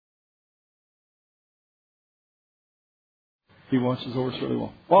He watches over us really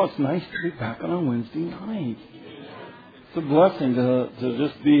well. Well, it's nice to be back on a Wednesday night. It's a blessing to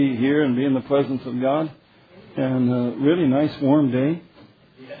just be here and be in the presence of God. And a really nice warm day.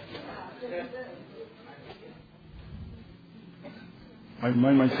 I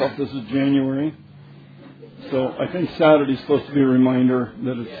remind myself this is January. So I think Saturday's supposed to be a reminder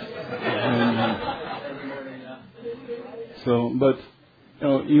that it's but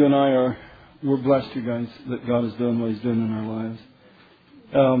you and I we're blessed, you guys, that God is doing what He's doing in our lives.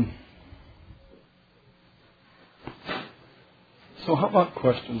 So how about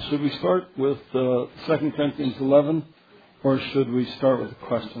questions? Should we start with 2 Corinthians 11, or should we start with the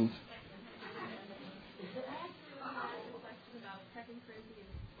questions?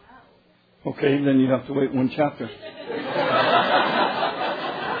 Okay, then you have to wait one chapter.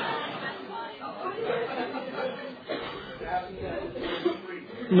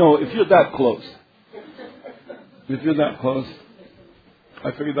 No, if you're that close.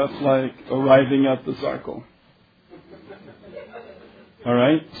 I figure that's like arriving at the circle. All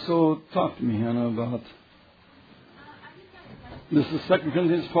right, so talk to me, Hannah, about... This is 2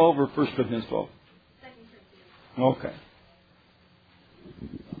 Corinthians 12 or 1 Corinthians 12? 2 Corinthians. Okay.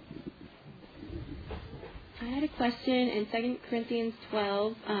 I had a question in 2 Corinthians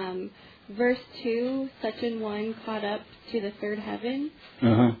 12, verse 2, such an one caught up to the third heaven.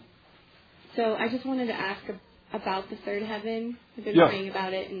 Uh-huh. So I just wanted to ask about the third heaven. I've been praying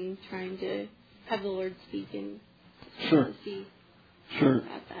about it and trying to have the Lord speak and to see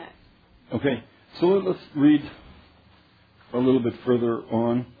about that. Okay, so let's read a little bit further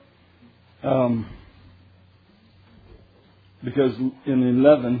on. Because in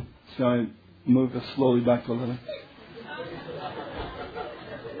 11, so I move us slowly back to 11.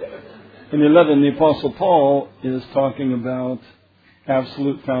 In 11, the Apostle Paul is talking about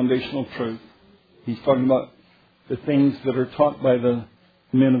absolute foundational truth. He's talking about the things that are taught by the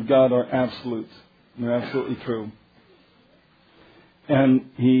men of God are absolutes. They're absolutely true. And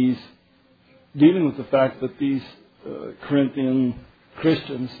he's dealing with the fact that these Corinthian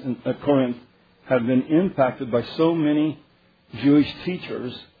Christians at Corinth have been impacted by so many Jewish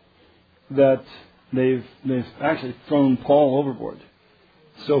teachers that they've actually thrown Paul overboard.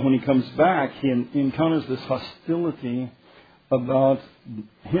 So when he comes back, he encounters this hostility about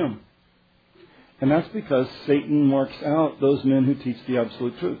him. And that's because Satan marks out those men who teach the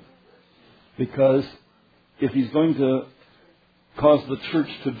absolute truth. Because if he's going to cause the church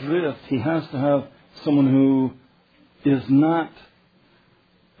to drift, he has to have someone who is not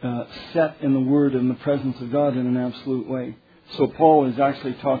set in the Word and the presence of God in an absolute way. So Paul is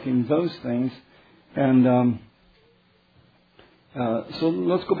actually talking those things. And so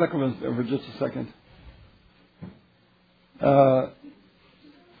let's go back over just a second.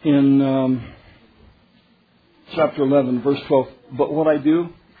 In chapter 11, verse 12, but what I do,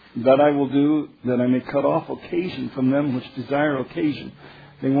 that I will do, that I may cut off occasion from them which desire occasion.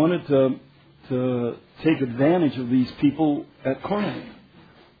 They wanted to take advantage of these people at Corinth.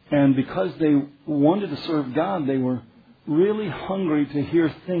 And because they wanted to serve God, they were really hungry to hear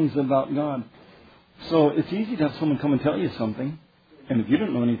things about God. So it's easy to have someone come and tell you something. And if you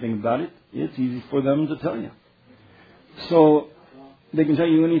don't know anything about it, it's easy for them to tell you. So they can tell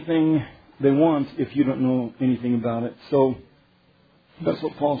you anything they want if you don't know anything about it. So that's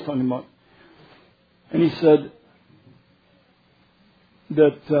what Paul's talking about. And he said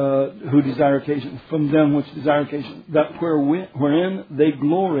that who desire occasion, from them which desire occasion, that wherein they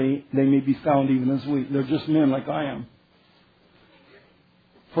glory, they may be found even as we. They're just men like I am.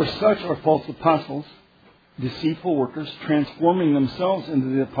 For such are false apostles, deceitful workers, transforming themselves into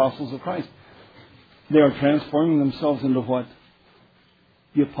the apostles of Christ. They are transforming themselves into what?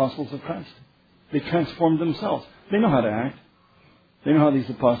 The apostles of Christ. They transform themselves. They know how to act. They know how these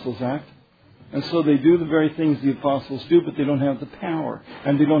apostles act. And so they do the very things the apostles do, but they don't have the power.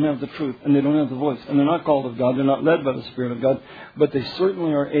 And they don't have the truth. And they don't have the voice. And they're not called of God. They're not led by the Spirit of God. But they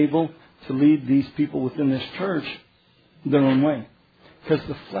certainly are able to lead these people within this church their own way. Because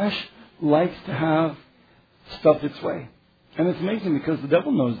the flesh likes to have stuff its way. And it's amazing because the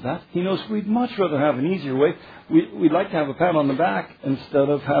devil knows that. He knows we'd much rather have an easier way. We'd like to have a pat on the back instead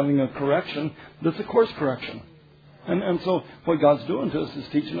of having a correction that's a course correction. And so what God's doing to us is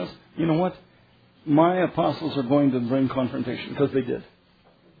teaching us, you know what? My apostles are going to bring confrontation, because they did.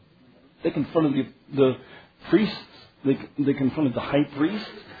 They confronted the priests. They confronted the high priest.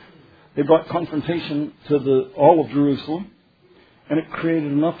 They brought confrontation to all of Jerusalem. And it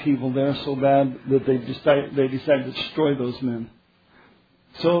created an upheaval there so bad that they decided to destroy those men.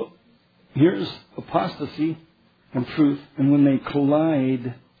 So here's apostasy and truth. And when they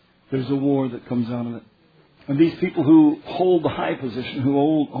collide, there's a war that comes out of it. And these people who hold the high position, who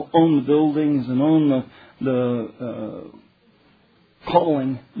own the buildings and own the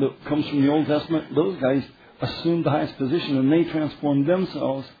calling that comes from the Old Testament, those guys assume the highest position, and they transform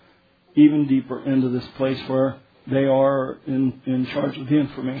themselves even deeper into this place where they are in charge of the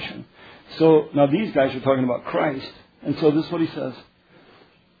information. So now these guys are talking about Christ. And so this is what he says.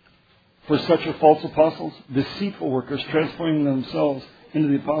 For such are false apostles, deceitful workers, transforming themselves into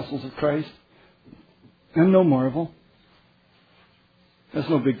the apostles of Christ. And no marvel. That's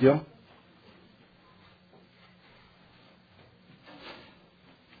no big deal.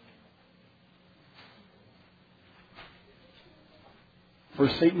 For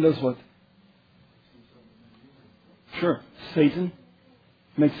Satan does what? Sure. Satan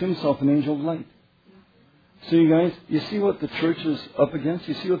makes himself an angel of light. So you guys, you see what the church is up against?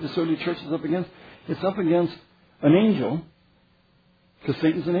 You see what this early church is up against? It's up against an angel, because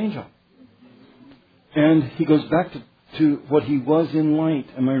Satan's an angel. And he goes back to what he was in light.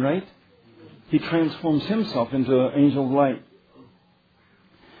 Am I right? He transforms himself into an angel of light.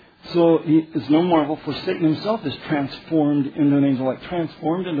 So it's no marvel, for Satan himself is transformed into an angel of light.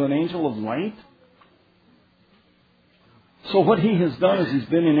 Transformed into an angel of light? So what he has done is he's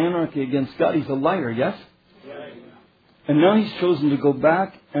been in anarchy against God. He's a liar, yes? And now he's chosen to go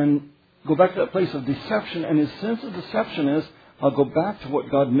back to that place of deception. And his sense of deception is, I'll go back to what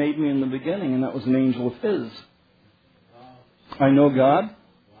God made me in the beginning, and that was an angel of his. I know God.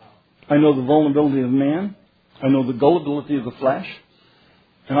 I know the vulnerability of man. I know the gullibility of the flesh.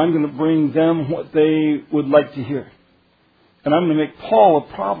 And I'm going to bring them what they would like to hear. And I'm going to make Paul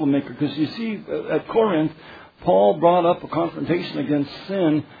a problem maker. Because you see, at Corinth, Paul brought up a confrontation against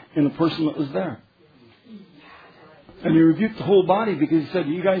sin in the person that was there. And he rebuked the whole body because he said,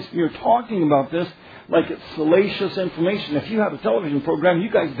 you guys, you're talking about this like it's salacious information. If you have a television program,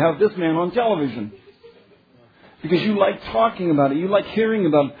 you guys have this man on television. Because you like talking about it. You like hearing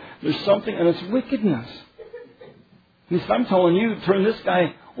about it. There's something, and it's wickedness. He said, I'm telling you, turn this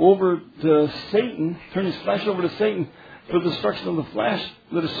guy over to Satan, turn his flesh over to Satan for the destruction of the flesh,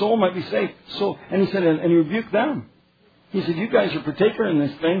 that his soul might be saved. So, and he said, and he rebuked them. He said, you guys are partaker in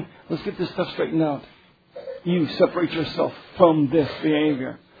this thing. Let's get this stuff straightened out. You separate yourself from this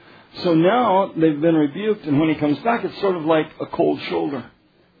behavior. So now they've been rebuked, and when he comes back, it's sort of like a cold shoulder.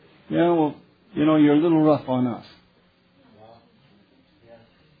 Yeah, well, you know, you're a little rough on us.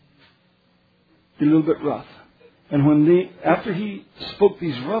 You're a little bit rough. And after he spoke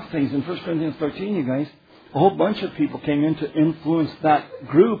these rough things in 1 Corinthians 13, you guys, a whole bunch of people came in to influence that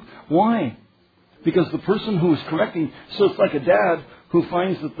group. Why? Because the person who was correcting, so it's like a dad who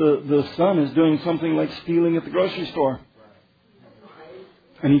finds that the son is doing something like stealing at the grocery store.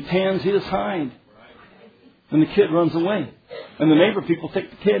 And he tans his hide. And the kid runs away. And the neighbor people take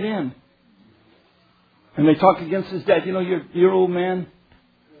the kid in. And they talk against his dad. You know, your old man,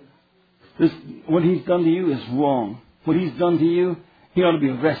 what he's done to you is wrong. What he's done to you, he ought to be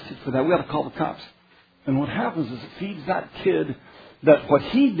arrested for that. We ought to call the cops. And what happens is it feeds that kid that what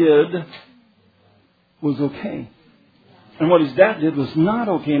he did was okay. And what his dad did was not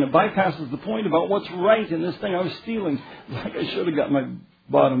okay. And it bypasses the point about what's right in this thing I was stealing. Like I should have got my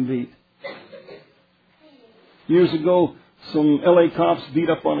bottom beat. Years ago, some LA cops beat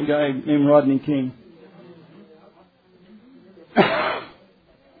up on a guy named Rodney King.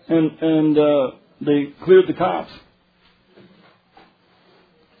 and they cleared the cops.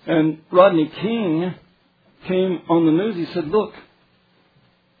 And Rodney King came on the news. He said, look,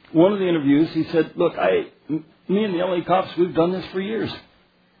 one of the interviews, he said, look, me and the LA cops, we've done this for years.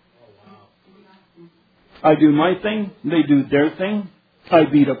 I do my thing. They do their thing. I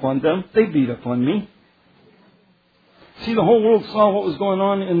beat up on them. They beat up on me. See, the whole world saw what was going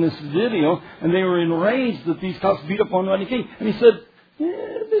on in this video, and they were enraged that these cops beat up on Rodney King. And he said,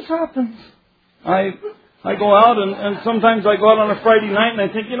 this happens. I go out, and sometimes I go out on a Friday night, and I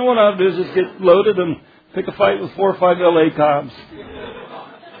think, you know what I'll do is just get loaded and pick a fight with 4 or 5 LA cops.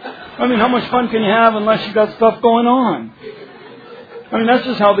 I mean, how much fun can you have unless you got stuff going on? I mean, that's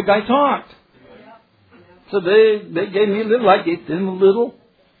just how the guy talked. So they gave me a little. I gave them a little.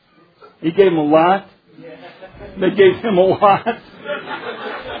 He gave them a lot. They gave him a lot.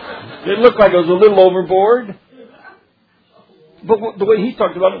 It looked like it was a little overboard. But the way he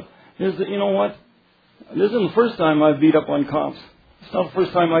talked about it is that, you know what? This isn't the first time I've beat up on cops. It's not the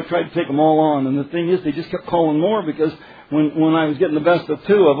first time I tried to take them all on. And the thing is, they just kept calling more because when I was getting the best of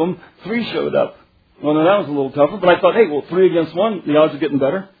 2 of them, 3 showed up. Well, now that was a little tougher. But I thought, hey, well, 3 against 1, the odds are getting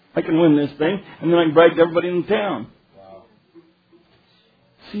better. I can win this thing. And then I can brag to everybody in the town. Wow.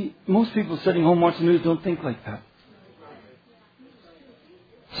 See, most people sitting home watching the news don't think like that.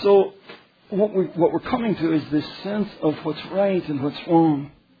 So what we're coming to is this sense of what's right and what's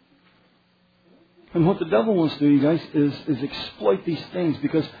wrong. And what the devil wants to do, you guys, is exploit these things,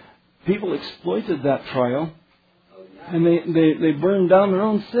 because people exploited that trial and they burned down their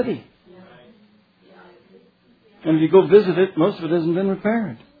own city. And if you go visit it, most of it hasn't been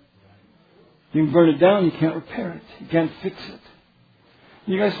repaired. You can burn it down, you can't repair it. You can't fix it.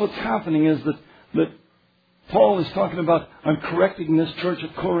 You guys, what's happening is that Paul is talking about, I'm correcting this church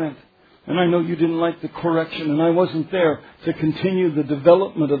at Corinth. And I know you didn't like the correction, and I wasn't there to continue the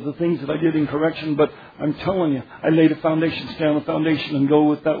development of the things that I did in correction, but I'm telling you, I laid a foundation, stay on the foundation, and go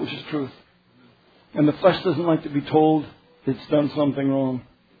with that which is truth. And the flesh doesn't like to be told it's done something wrong.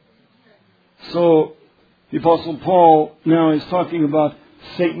 So, the Apostle Paul now is talking about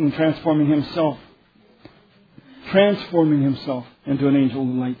Satan transforming himself into an angel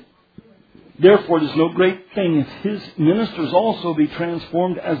of light. Therefore, it is no great thing if his ministers also be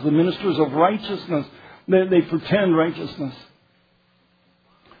transformed as the ministers of righteousness. They pretend righteousness.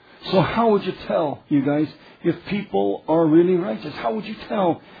 So how would you tell, you guys, if people are really righteous? How would you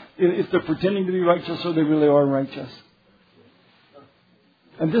tell if they're pretending to be righteous or they really are righteous?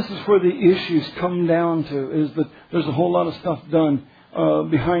 And this is where the issues come down to, is that there's a whole lot of stuff done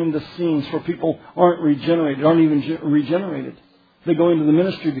behind the scenes where people aren't even regenerated. They go into the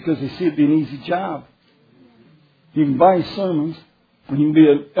ministry because they see it be an easy job. You can buy sermons, and you can be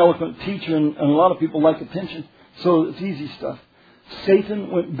an eloquent teacher, and a lot of people like attention, so it's easy stuff.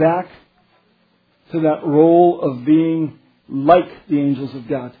 Satan went back to that role of being like the angels of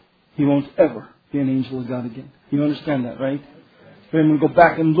God. He won't ever be an angel of God again. You understand that, right? But I'm going to go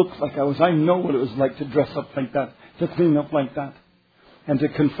back and look like I was. I know what it was like to dress up like that, to clean up like that, and to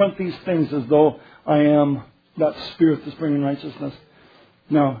confront these things as though I am that spirit that's bringing righteousness.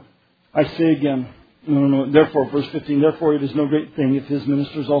 Now, I say again, no. Therefore, verse 15, therefore it is no great thing if his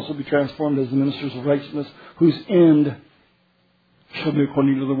ministers also be transformed as the ministers of righteousness, whose end shall be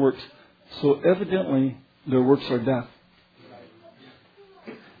according to the works. So evidently, their works are death.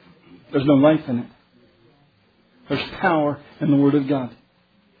 There's no life in it. There's power in the Word of God.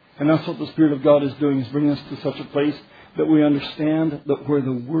 And that's what the Spirit of God is doing, is bringing us to such a place that we understand that where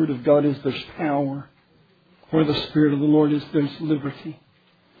the Word of God is, there's power. Where the Spirit of the Lord is, there's liberty.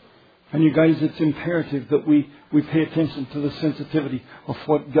 And you guys, it's imperative that we pay attention to the sensitivity of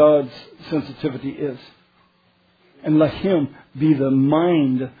what God's sensitivity is. And let Him be the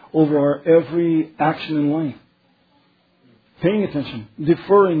mind over our every action in life. Paying attention,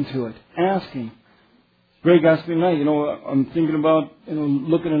 deferring to it, asking. Greg asked me tonight, I'm thinking about,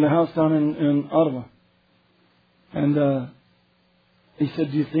 looking at a house down in Ottawa. And he said,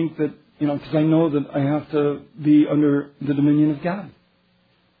 do you think that, because I know that I have to be under the dominion of God.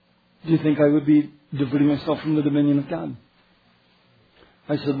 Do you think I would be diverting myself from the dominion of God?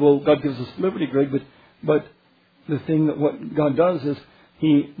 I said, well, God gives us liberty, Greg, but the thing that what God does is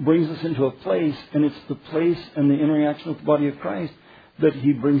He brings us into a place, and it's the place and the interaction with the body of Christ that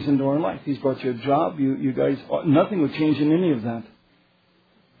He brings into our life. He's brought you a job. You guys, nothing would change in any of that.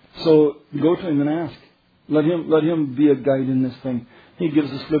 So go to Him and ask. Let Him be a guide in this thing. He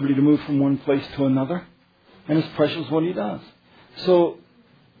gives us liberty to move from one place to another. And it's precious what He does. So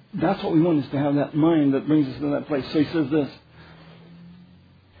that's what we want, is to have that mind that brings us to that place. So he says this.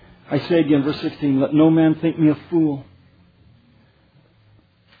 I say again, verse 16, let no man think me a fool.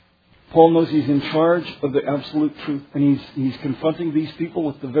 Paul knows he's in charge of the absolute truth. And he's confronting these people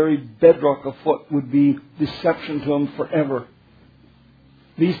with the very bedrock of what would be deception to them forever.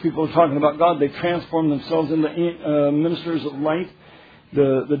 These people are talking about God. They transform themselves into ministers of light.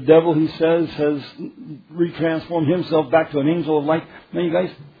 The devil, he says, has retransformed himself back to an angel of light. Now, you guys,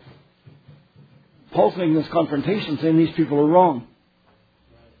 Paul's making this confrontation, saying these people are wrong.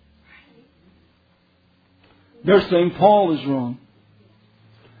 They're saying Paul is wrong.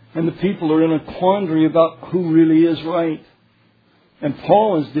 And the people are in a quandary about who really is right. And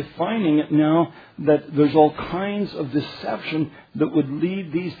Paul is defining it now that there's all kinds of deception that would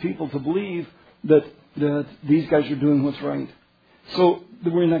lead these people to believe that these guys are doing what's right. So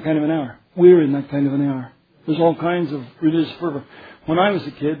we're in that kind of an hour. We're in that kind of an hour. There's all kinds of religious fervor. When I was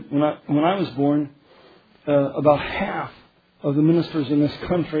a kid, when I was born, about half of the ministers in this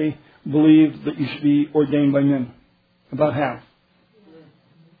country believed that you should be ordained by men. About half.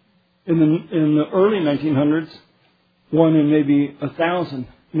 In the early 1900s, 1 in maybe 1,000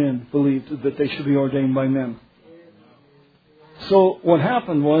 men believed that they should be ordained by men. So what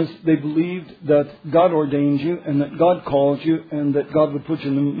happened was they believed that God ordained you and that God called you and that God would put you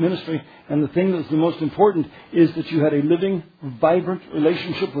in the ministry. And the thing that's the most important is that you had a living, vibrant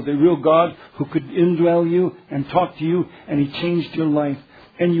relationship with a real God who could indwell you and talk to you, and He changed your life.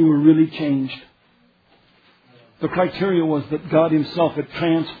 and you were really changed. The criteria was that God Himself had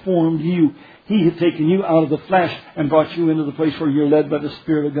transformed you. He had taken you out of the flesh and brought you into the place where you're led by the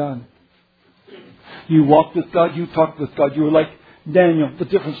Spirit of God. You walked with God. You talked with God. You were like Daniel. The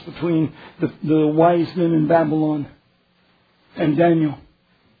difference between the wise men in Babylon and Daniel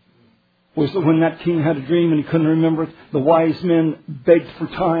was that when that king had a dream and he couldn't remember it, the wise men begged for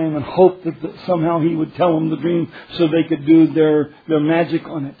time and hoped that somehow he would tell them the dream so they could do their magic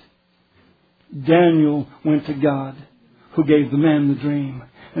on it. Daniel went to God, who gave the man the dream,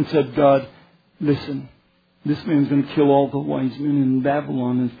 and said, God, listen, this man's going to kill all the wise men in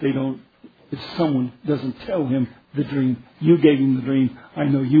Babylon if someone doesn't tell him the dream. You gave him the dream. I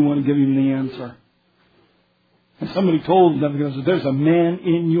know you want to give him the answer. And somebody told Nebuchadnezzar, there's a man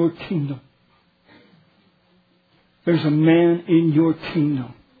in your kingdom. There's a man in your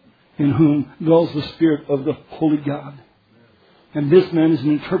kingdom in whom dwells the Spirit of the Holy God. And this man is an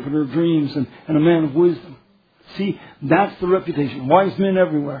interpreter of dreams and a man of wisdom. See, that's the reputation. Wise men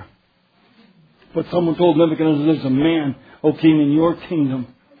everywhere. But someone told Nebuchadnezzar, there's a man, O king, in your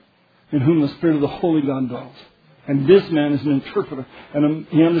kingdom in whom the Spirit of the Holy God dwells. And this man is an interpreter. And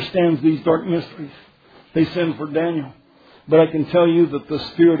he understands these dark mysteries. They sent for Daniel. But I can tell you that the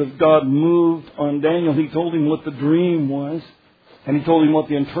Spirit of God moved on Daniel. He told him what the dream was. And he told him what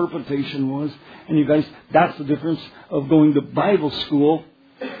the interpretation was. And you guys, that's the difference of going to Bible school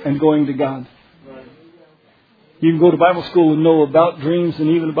and going to God. You can go to Bible school and know about dreams and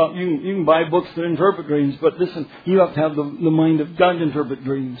even about, you can buy books that interpret dreams. But listen, you have to have the mind of God to interpret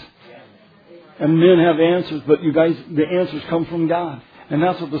dreams. And men have answers, but you guys, the answers come from God. And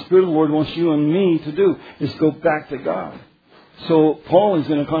that's what the Spirit of the Lord wants you and me to do, is go back to God. So Paul is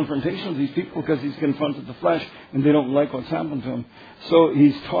in a confrontation with these people because he's confronted the flesh and they don't like what's happened to him. So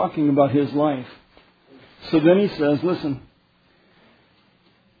he's talking about his life. So then he says, listen,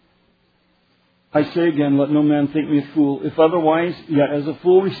 I say again, let no man think me a fool. If otherwise, yet as a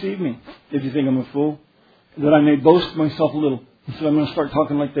fool receive me. If you think I'm a fool, that I may boast myself a little. He said, I'm going to start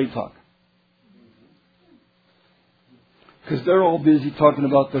talking like they talk. Because they're all busy talking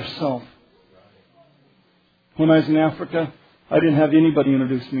about their self. When I was in Africa, I didn't have anybody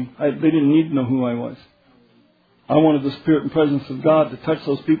introduce me. They didn't need to know who I was. I wanted the Spirit and presence of God to touch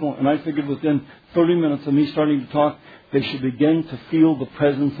those people. And I figured within 30 minutes of me starting to talk, they should begin to feel the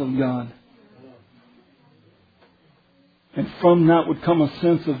presence of God. And from that would come a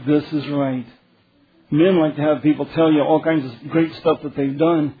sense of this is right. Men like to have people tell you all kinds of great stuff that they've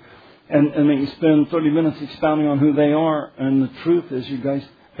done. And they spend 30 minutes expounding on who they are. And the truth is, you guys,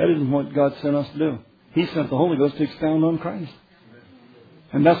 that isn't what God sent us to do. He sent the Holy Ghost to expound on Christ.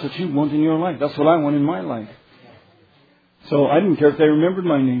 And that's what you want in your life. That's what I want in my life. So I didn't care if they remembered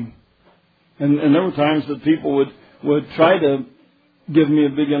my name. And there were times that people would try to give me a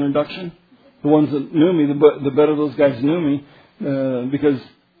big introduction. The ones that knew me, the better those guys knew me. Because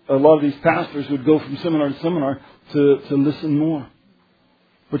a lot of these pastors would go from seminar to seminar to listen more.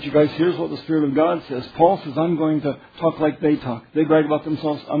 But you guys, here's what the Spirit of God says. Paul says, I'm going to talk like they talk. They brag about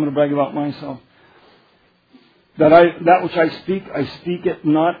themselves. I'm going to brag about myself. That which I speak it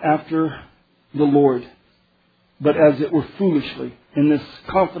not after the Lord, but as it were foolishly, in this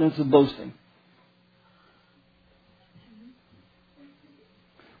confidence of boasting.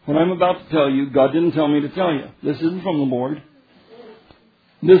 What I'm about to tell you, God didn't tell me to tell you. This isn't from the Lord.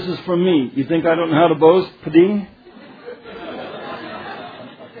 This is from me. You think I don't know how to boast? Pading?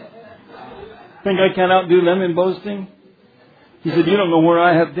 Think I can't outdo them in boasting? He said, you don't know where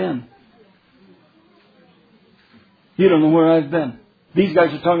I have been. You don't know where I've been. These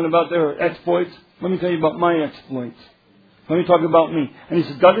guys are talking about their exploits. Let me tell you about my exploits. Let me talk about me. And he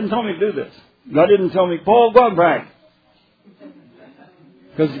said, God didn't tell me to do this. God didn't tell me, Paul, go and brag.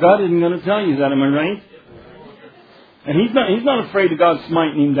 Because God isn't going to tell you that, am I right? And he's not afraid of God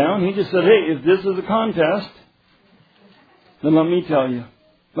smiting him down. He just said, hey, if this is a contest, then let me tell you.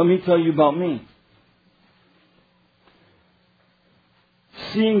 Let me tell you about me.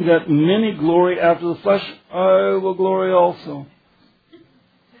 Seeing that many glory after the flesh, I will glory also.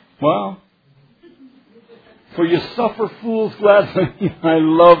 Wow. For you suffer fools gladly. I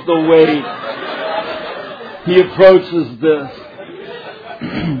love the way he approaches this.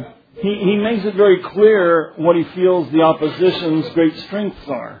 He makes it very clear what he feels the opposition's great strengths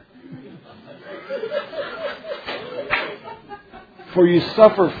are. For you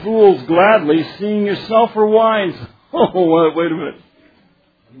suffer fools gladly, seeing yourself are wise. Oh, wait a minute.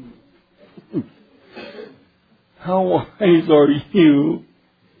 How wise are you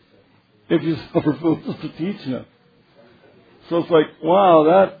if you suffer fools to teach you? So it's like, wow,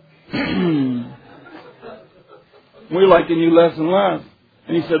 that we liking you less and less.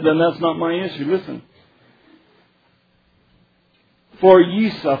 And he said, then that's not my issue. Listen. For ye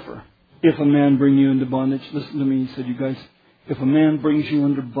suffer if a man bring you into bondage. Listen to me, he said, you guys. If a man brings you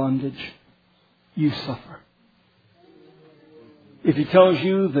under bondage, you suffer. If he tells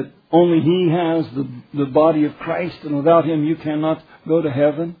you that only he has the body of Christ and without him you cannot go to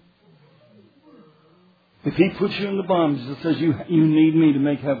heaven. If he puts you into bondage that says you need me to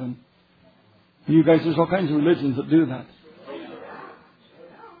make heaven. You guys, there's all kinds of religions that do that.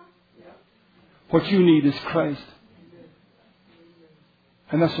 What you need is Christ.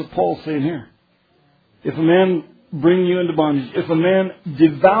 And that's what Paul's saying here. If a man bring you into bondage, if a man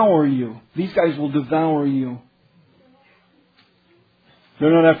devour you, these guys will devour you.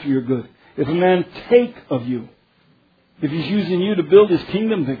 They're not after your good. If a man take of you, if he's using you to build his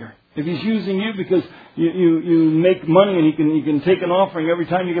kingdom bigger, if he's using you because you make money and he can take an offering every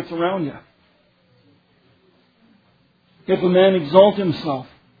time he gets around you. If a man exalt himself.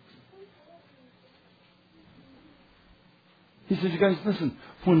 He says, you guys, listen,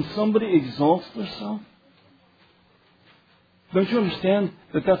 when somebody exalts themselves, don't you understand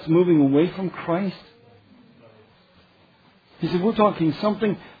that that's moving away from Christ? He said, we're talking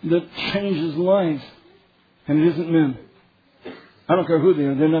something that changes lives. And it isn't men. I don't care who they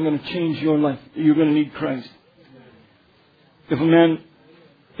are. They're not going to change your life. You're going to need Christ. If a man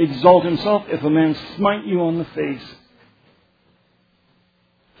exalt himself, if a man smite you on the face.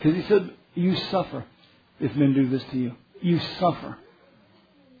 Because he said, you suffer if men do this to you. You suffer.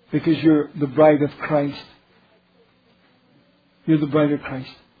 Because you're the bride of Christ. You're the bride of Christ.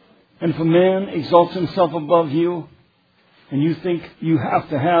 And if a man exalts himself above you, and you think you have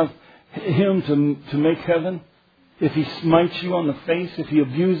to have him to make heaven, if he smites you on the face, if he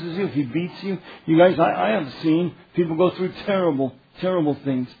abuses you, if he beats you, you guys, I have seen people go through terrible, terrible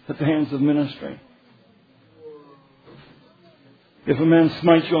things at the hands of ministry. If a man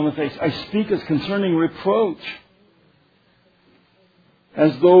smites you on the face, I speak as concerning reproach,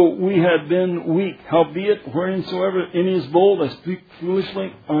 as though we had been weak. Howbeit, whereinsoever any is bold, I speak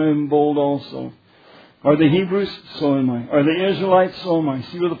foolishly, I am bold also. Are they Hebrews? So am I. Are they Israelites? So am I.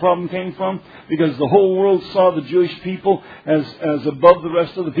 See where the problem came from? Because the whole world saw the Jewish people as above the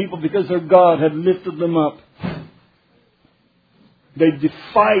rest of the people because their God had lifted them up. They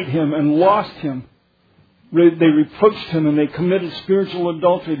defied Him and lost Him. They reproached Him and they committed spiritual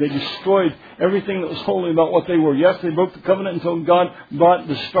adultery. They destroyed everything that was holy about what they were. Yes, they broke the covenant until God brought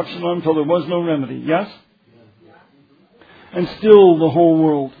destruction on them until there was no remedy. Yes? And still the whole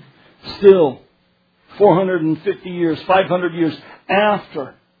world, 450 years, 500 years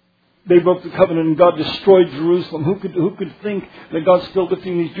after they broke the covenant and God destroyed Jerusalem. Who could think that God's still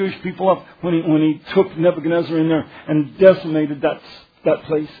lifting these Jewish people up when He took Nebuchadnezzar in there and decimated that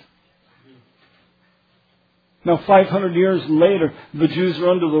place? Now 500 years later, the Jews are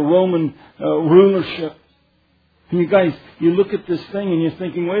under the Roman rulership. And you guys, you look at this thing and you're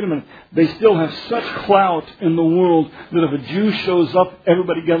thinking, wait a minute, they still have such clout in the world that if a Jew shows up,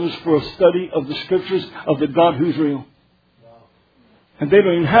 everybody gathers for a study of the Scriptures of the God who's real. And they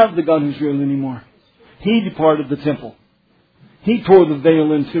don't even have the God who's real anymore. He departed the temple. He tore the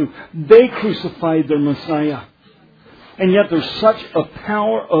veil in two. They crucified their Messiah. And yet there's such a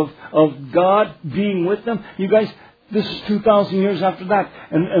power of God being with them. You guys, this is 2,000 years after that.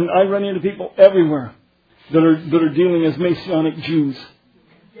 And I run into people everywhere that are dealing as Messianic Jews.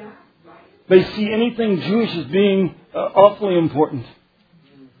 They see anything Jewish as being awfully important.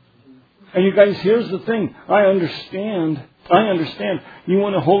 And you guys, here's the thing. I understand. You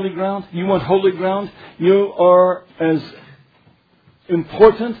want a holy ground? You want holy ground? You are as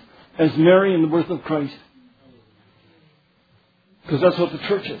important as Mary in the birth of Christ. Because that's what the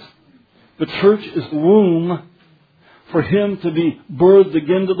church is. The church is the womb for Him to be birthed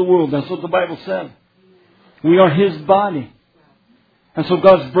again to the world. That's what the Bible said. We are His body. And so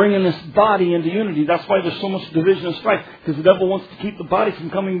God's bringing this body into unity. That's why there's so much division and strife. Because the devil wants to keep the body from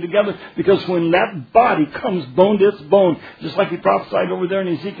coming together. Because when that body comes bone to its bone, just like he prophesied over there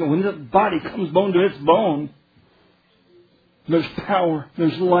in Ezekiel, when that body comes bone to its bone, there's power,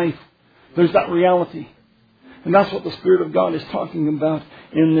 there's life, there's that reality. And that's what the Spirit of God is talking about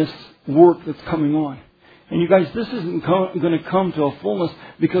in this work that's coming on. And you guys, this isn't going to come to a fullness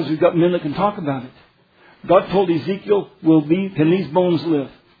because we've got men that can talk about it. God told Ezekiel, can these bones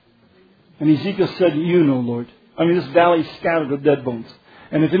live? And Ezekiel said, you know, Lord. I mean, this valley is scattered with dead bones.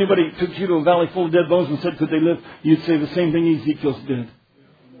 And if anybody took you to a valley full of dead bones and said, could they live? You'd say the same thing Ezekiel did.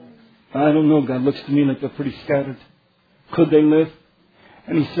 I don't know, God. Looks to me like they're pretty scattered. Could they live?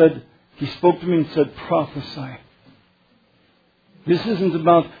 And He spoke to me and said, prophesy. This isn't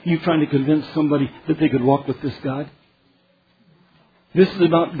about you trying to convince somebody that they could walk with this God. This is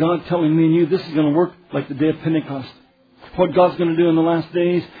about God telling me and you this is going to work like the day of Pentecost. What God's going to do in the last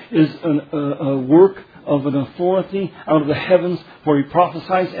days is a work of an authority out of the heavens where He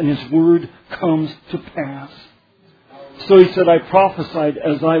prophesies and His word comes to pass. So He said, I prophesied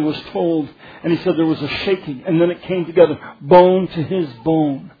as I was told. And He said there was a shaking and then it came together, bone to His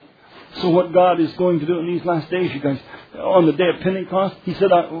bone. So what God is going to do in these last days, you guys, on the day of Pentecost, He said,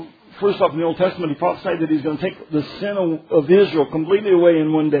 first off in the Old Testament, He prophesied that He's going to take the sin of Israel completely away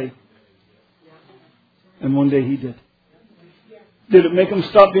in one day. And one day He did. Did it make them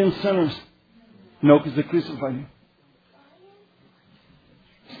stop being sinners? No, because they crucified Him.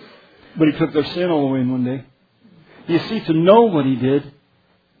 But He took their sin all away in one day. You see, to know what He did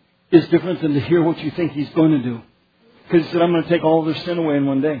is different than to hear what you think He's going to do. Because He said, I'm going to take all of their sin away in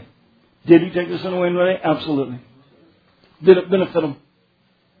one day. Did He take their sin away in one day? Absolutely. Did it benefit them?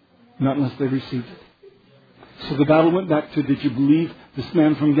 Not unless they received it. So the battle went back to, did you believe this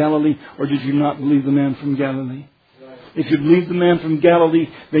man from Galilee or did you not believe the man from Galilee? If you believe the man from Galilee,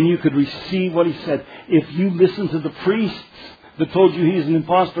 then you could receive what He said. If you listen to the priests that told you he's an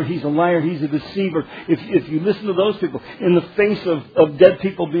imposter, he's a liar, he's a deceiver, if you listen to those people, in the face of dead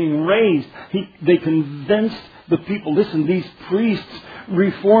people being raised, they convinced the people, listen, these priests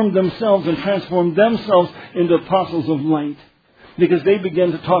reformed themselves and transformed themselves into apostles of light. Because they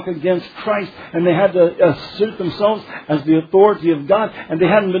began to talk against Christ and they had to assert themselves as the authority of God. And they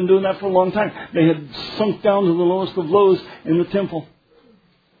hadn't been doing that for a long time. They had sunk down to the lowest of lows in the temple.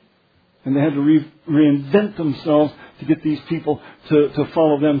 And they had to reinvent themselves to get these people to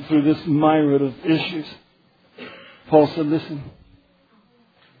follow them through this myriad of issues. Paul said, listen.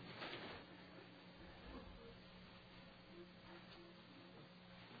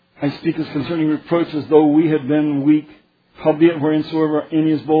 I speak as concerning reproach as though we had been weak. Howbeit, whereinsoever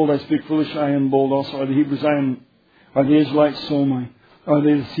any is bold, I speak foolish, I am bold also. Are the Hebrews, I am. Are the Israelites, so am I. Are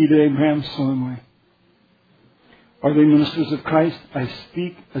they the seed of Abraham, so am I. Are they ministers of Christ? I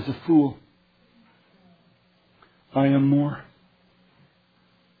speak as a fool. I am more.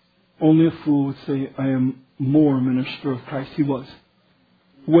 Only a fool would say, I am more a minister of Christ. He was.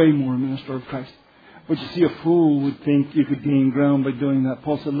 Way more a minister of Christ. But you see, a fool would think you could gain ground by doing that.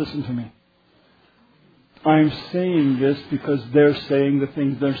 Paul said, listen to me. I'm saying this because they're saying the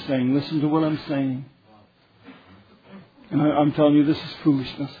things they're saying. Listen to what I'm saying. And I'm telling you, this is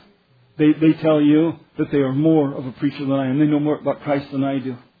foolishness. They tell you that they are more of a preacher than I am. They know more about Christ than I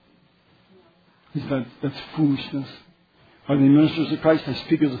do. He said, that's foolishness. Are they ministers of Christ? I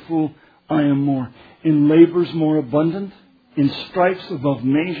speak as a fool. I am more. In labors more abundant. In stripes above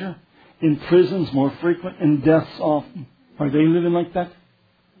measure. In prisons more frequent. In deaths often. Are they living like that?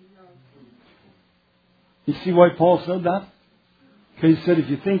 You see why Paul said that? Because he said, if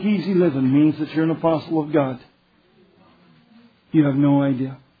you think easy living means that you're an apostle of God, you have no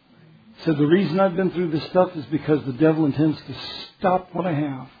idea. He said, the reason I've been through this stuff is because the devil intends to stop what I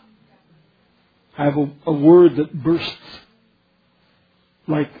have. I have a word that bursts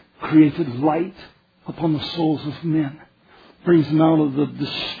like created light upon the souls of men. Brings them out of the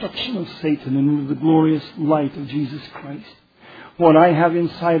destruction of Satan and into the glorious light of Jesus Christ. What I have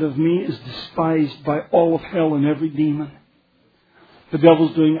inside of me is despised by all of hell and every demon. The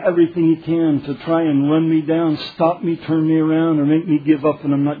devil's doing everything he can to try and run me down, stop me, turn me around, or make me give up,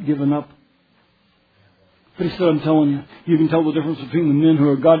 and I'm not giving up. But he said, I'm telling you, you can tell the difference between the men who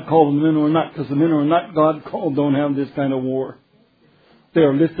are God-called and the men who are not, because the men who are not God-called don't have this kind of war. They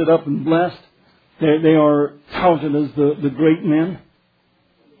are lifted up and blessed. They are touted as the great men.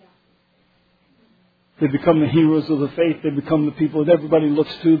 They become the heroes of the faith. They become the people that everybody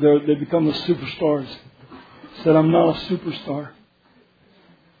looks to. They become the superstars. He said, I'm not a superstar.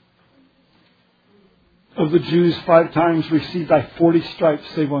 Of the Jews, 5 times received I 40 stripes,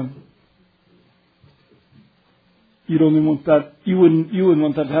 save one. You'd only want that. You wouldn't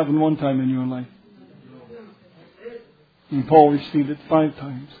want that to happen one time in your life. And Paul received it 5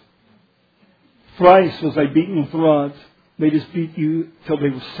 times. Thrice was I beaten with rods. They just beat you till they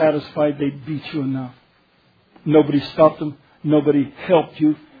were satisfied they'd beat you enough. Nobody stopped them. Nobody helped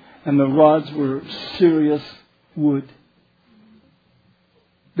you. And the rods were serious wood.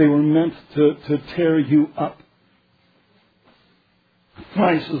 They were meant to tear you up.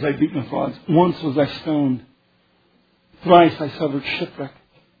 Thrice was I beaten with rods. Once was I stoned. Thrice I suffered shipwreck.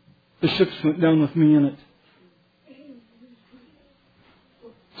 The ships went down with me in it.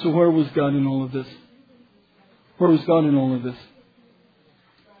 So where was God in all of this? Where was God in all of this?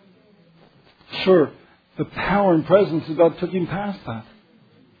 Sure, the power and presence of God took him past that.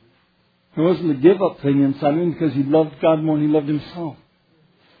 It wasn't a give-up thing inside him because he loved God more than he loved himself.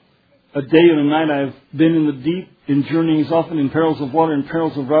 A day and a night I have been in the deep, in journeyings, often in perils of water, in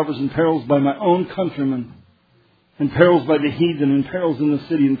perils of robbers, in perils by my own countrymen, in perils by the heathen, in perils in the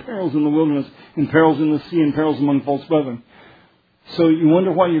city, in perils in the wilderness, in perils in the sea, in perils among false brethren. So you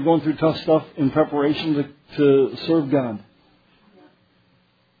wonder why you're going through tough stuff in preparation to serve God.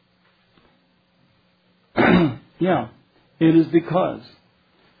 Yeah, it is because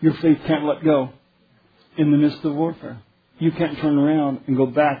your faith can't let go in the midst of warfare. You can't turn around and go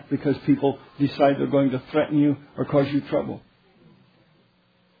back because people decide they're going to threaten you or cause you trouble.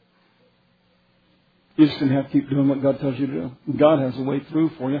 You're just going to have to keep doing what God tells you to do. God has a way through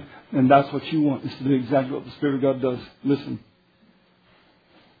for you, and that's what you want, is to do exactly what the Spirit of God does. Listen.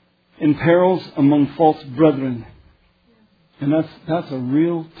 In perils among false brethren. And that's a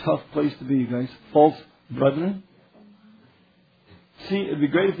real tough place to be, you guys. False brethren. See, it'd be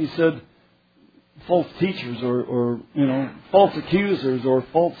great if he said false teachers or false accusers or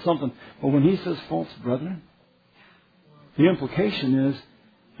false something. But when he says false brethren, the implication is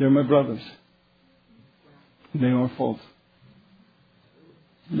they're my brothers. They are false.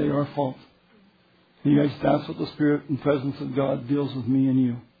 They are false. You guys, that's what the Spirit and presence of God deals with me and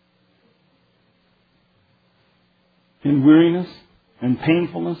you. In weariness and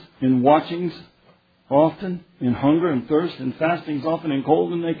painfulness, in watchings often, in hunger and thirst, in fastings often, in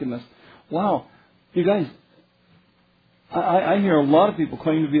cold and nakedness. Wow. You guys, I hear a lot of people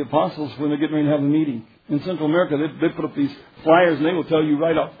claim to be apostles when they're getting ready to have a meeting. In Central America, they put up these flyers and they will tell you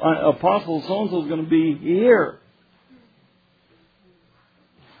right up, Apostle so-and-so is going to be here.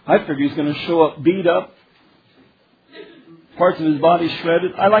 I figure he's going to show up beat up, parts of his body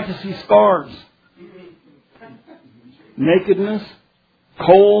shredded. I like to see scars. Nakedness,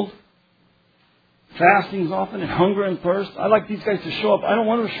 cold, fastings often, and hunger and thirst. I like these guys to show up. I don't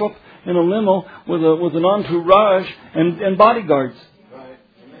want them to show up in a limo with an entourage and bodyguards.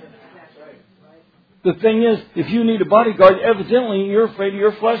 The thing is, if you need a bodyguard, evidently you're afraid of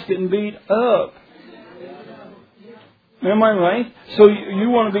your flesh getting beat up. Am I right? So you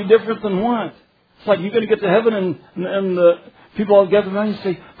want to be different than what? It's like you're going to get to heaven and the people all gather around and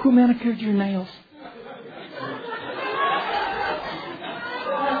say, "Who manicured your nails?"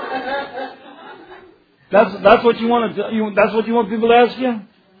 That's what you want to. That's what you want people to ask you.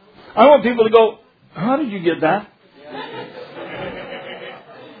 I want people to go, "How did you get that?"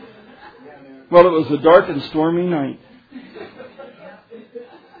 Well, it was a dark and stormy night.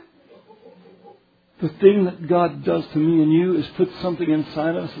 The thing that God does to me and you is put something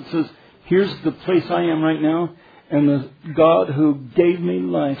inside us that says, "Here's the place I am right now." And the God who gave me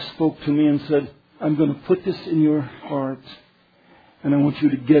life spoke to me and said, "I'm going to put this in your heart. And I want you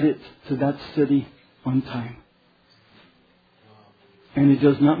to get it to that city on time." And it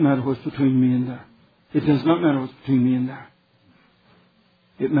does not matter what's between me and there. It does not matter what's between me and there.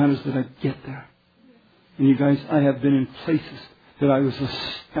 It matters that I get there. And you guys, I have been in places that I was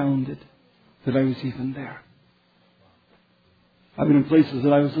astounded that I was even there. I've been in places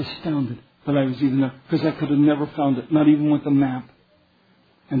that I was astounded that I was even there. Because I could have never found it, not even with a map.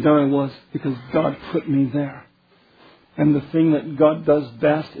 And there I was, because God put me there. And the thing that God does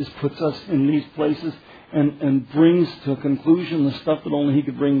best is puts us in these places and brings to a conclusion the stuff that only He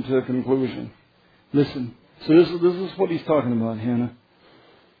could bring to a conclusion. Listen. So this is what He's talking about, Hannah.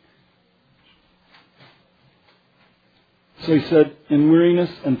 So He said, in weariness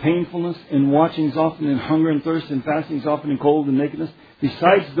and painfulness, in watchings often, in hunger and thirst, in fastings often, in cold and nakedness,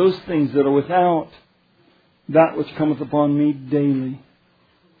 besides those things that are without, that which cometh upon me daily.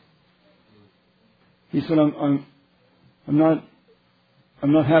 He said, I'm not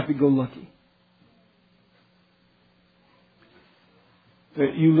happy-go-lucky.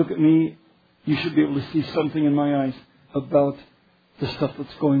 You look at me, you should be able to see something in my eyes about the stuff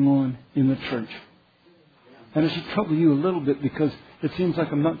that's going on in the church. And it should trouble you a little bit because it seems like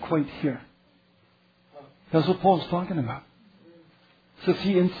I'm not quite here. That's what Paul's talking about. So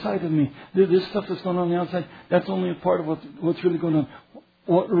see, inside of me, this stuff that's going on the outside, that's only a part of what's really going on.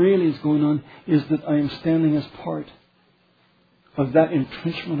 What really is going on is that I am standing as part of that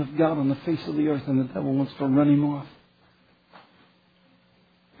entrenchment of God on the face of the earth, and the devil wants to run him off.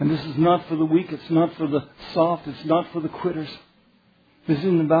 And this is not for the weak, it's not for the soft, it's not for the quitters. This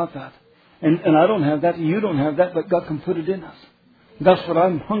isn't about that. And I don't have that, you don't have that, but God can put it in us. That's what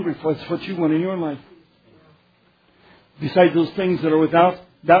I'm hungry for, it's what you want in your life. Besides those things that are without,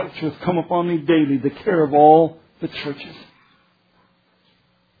 that which hath come upon me daily, the care of all the churches.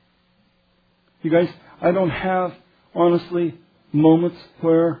 You guys, I don't have, honestly, moments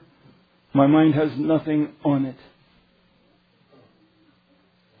where my mind has nothing on it.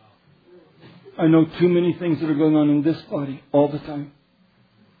 I know too many things that are going on in this body all the time.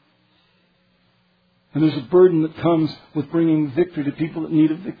 And there's a burden that comes with bringing victory to people that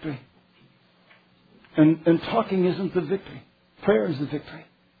need a victory. And talking isn't the victory. Prayer is the victory.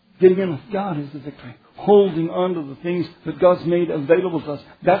 Getting in with God is the victory. Holding on to the things that God's made available to us.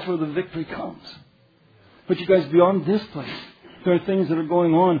 That's where the victory comes. But you guys, beyond this place, there are things that are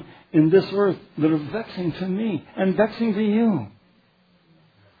going on in this earth that are vexing to me and vexing to you.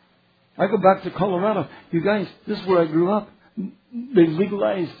 I go back to Colorado. You guys, this is where I grew up. They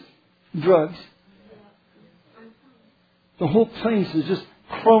legalized drugs. The whole place is just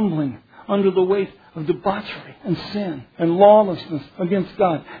crumbling under the weight of debauchery and sin and lawlessness against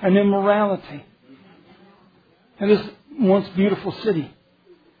God and immorality. And this once beautiful city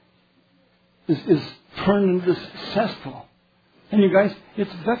is turned into this cesspool. And you guys,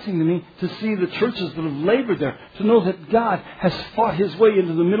 it's vexing to me to see the churches that have labored there, to know that God has fought His way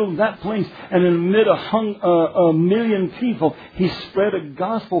into the middle of that place, and in the mid of a million people, He spread a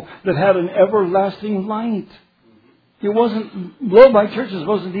gospel that had an everlasting light. It wasn't blow-by churches. It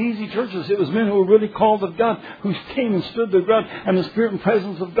wasn't easy churches. It was men who were really called of God, who came and stood their ground, and the Spirit and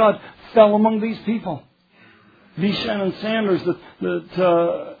presence of God fell among these people. V. Shannon Sanders,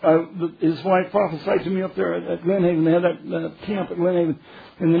 that his wife prophesied to me up there at Glenhaven. They had that camp at Glenhaven.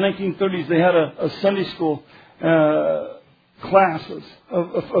 In the 1930s, they had a Sunday school classes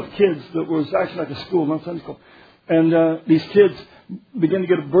of kids that was actually like a school, not Sunday school. And these kids began to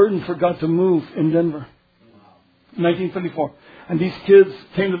get a burden for God to move in Denver. 1934. And these kids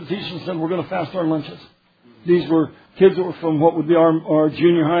came to the teachers and said, we're going to fast our lunches. These were kids that were from what would be our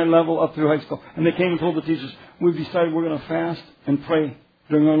junior high level up through high school. And they came and told the teachers, we've decided we're going to fast and pray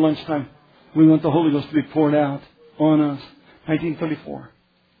during our lunchtime. We want the Holy Ghost to be poured out on us. 1934.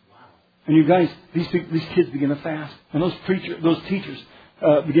 And you guys, these kids began to fast. And those teachers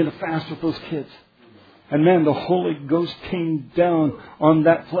began to fast with those kids. And man, the Holy Ghost came down on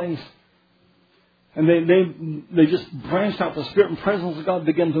that place. And they just branched out. The Spirit and presence of God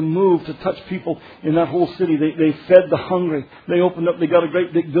began to move to touch people in that whole city. They fed the hungry. They opened up. They got a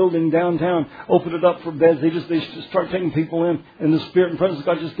great big building downtown. Opened it up for beds. They just started taking people in. And the Spirit and presence of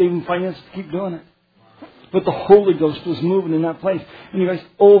God just gave them finances to keep doing it. But the Holy Ghost was moving in that place. And you guys,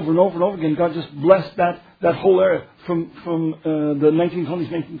 over and over and over again, God just blessed that whole area from the 1920s,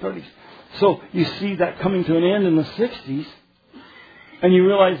 1930s. So you see that coming to an end in the 60s. And you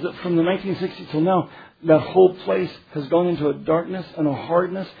realize that from the 1960s till now, that whole place has gone into a darkness and a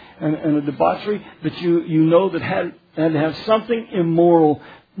hardness and a debauchery that you know that had to have something immoral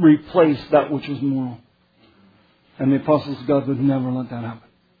replace that which was moral. And the apostles of God would never let that happen.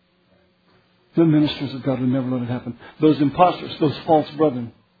 The ministers of God would never let it happen. Those imposters, those false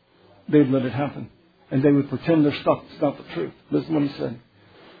brethren, they'd let it happen. And they would pretend their stuff is not the truth. Listen to what he said.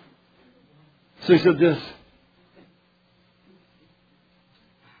 So he said this.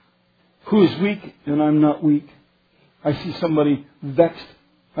 Who is weak and I'm not weak? I see somebody vexed.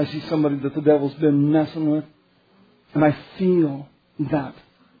 I see somebody that the devil's been messing with. And I feel that.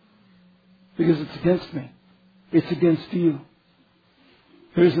 Because it's against me. It's against you.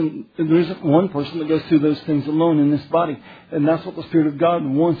 There isn't one person that goes through those things alone in this body. And that's what the Spirit of God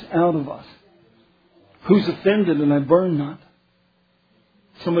wants out of us. Who's offended and I burn not?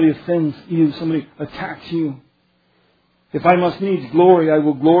 Somebody offends you. Somebody attacks you. If I must needs glory, I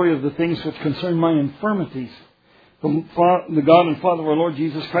will glory of the things which concern my infirmities. The God and Father of our Lord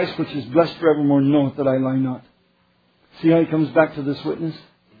Jesus Christ, which is blessed forevermore, knoweth that I lie not. See how he comes back to this witness?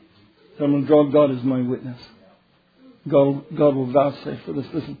 So I'm going to draw God as my witness. God will vouchsafe for this.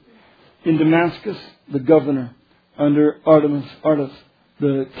 Listen. In Damascus, the governor, under Artas,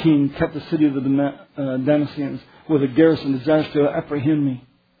 the king, kept the city of the Damascenes with a garrison desired to apprehend me.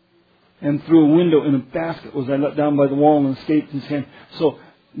 And through a window in a basket was I let down by the wall and escaped his hand. So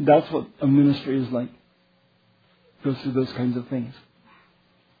that's what a ministry is like. Goes through those kinds of things.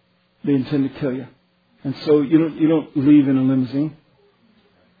 They intend to kill you. And so you don't leave in a limousine.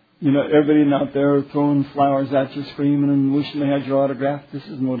 You know, everybody out there throwing flowers at you, screaming and wishing they had your autograph. This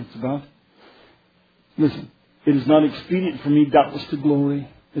isn't what it's about. Listen, it is not expedient for me, doubtless, to glory.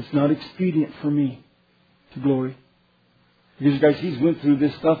 It's not expedient for me to glory. Because, guys, he's went through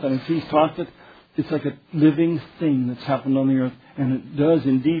this stuff, and if he's talked it, it's like a living thing that's happened on the earth. And it does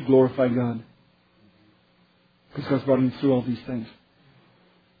indeed glorify God. Because God's brought him through all these things.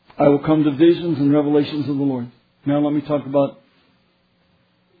 I will come to visions and revelations of the Lord. Now let me talk about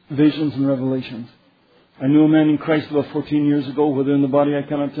visions and revelations. I knew a man in Christ about 14 years ago, whether in the body I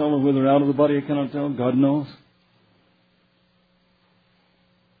cannot tell, or whether out of the body I cannot tell. God knows.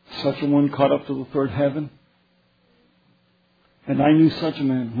 Such a one caught up to the third heaven. And I knew such a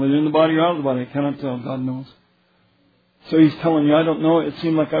man, whether in the body or out of the body, I cannot tell. God knows. So he's telling you, I don't know. It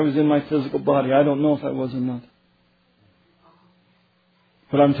seemed like I was in my physical body. I don't know if I was or not.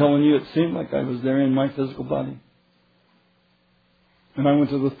 But I'm telling you, it seemed like I was there in my physical body. And I went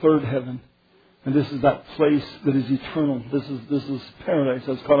to the third heaven. And this is that place that is eternal. This is paradise.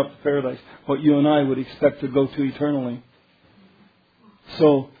 I was caught up to paradise. What you and I would expect to go to eternally.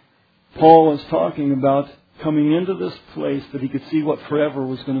 So Paul is talking about coming into this place that he could see what forever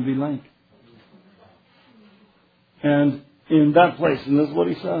was going to be like. And in that place, and this is what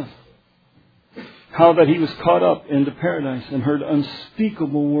he says, how that he was caught up into paradise and heard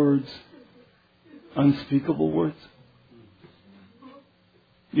unspeakable words. Unspeakable words.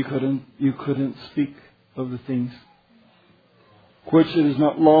 You couldn't speak of the things which it is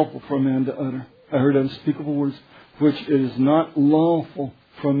not lawful for a man to utter. I heard unspeakable words which it is not lawful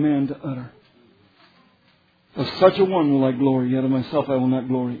for a man to utter. Of such a one will I glory, yet of myself I will not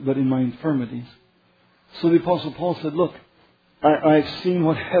glory, but in my infirmities. So the Apostle Paul said, look, I've seen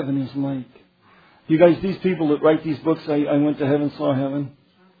what heaven is like. You guys, these people that write these books, I went to heaven, saw heaven.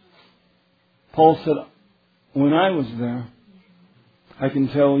 Paul said, when I was there, I can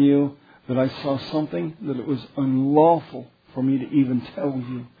tell you that I saw something that it was unlawful for me to even tell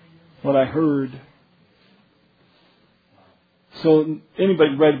you what I heard. So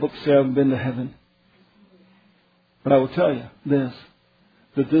anybody write a book say I've been to heaven. But I will tell you this,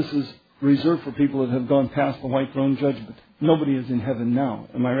 that this is reserved for people that have gone past the white throne judgment. Nobody is in heaven now,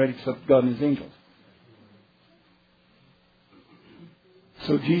 am I right, except God and His angels.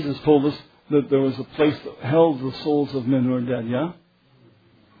 So Jesus told us that there was a place that held the souls of men who are dead, yeah?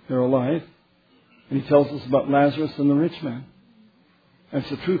 They're alive. And He tells us about Lazarus and the rich man. That's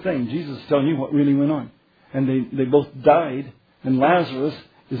a true thing. Jesus is telling you what really went on. And they both died, and Lazarus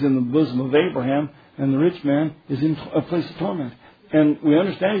is in the bosom of Abraham, and the rich man is in a place of torment. And we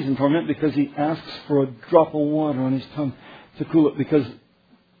understand he's in torment because he asks for a drop of water on his tongue to cool it. Because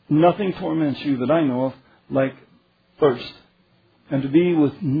nothing torments you that I know of like thirst. And to be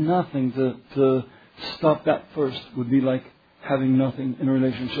with nothing to stop that thirst would be like having nothing in a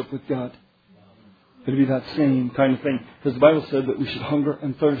relationship with God. It would be that same kind of thing. Because the Bible said that we should hunger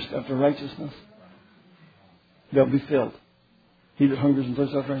and thirst after righteousness. They'll be filled. He that hungers and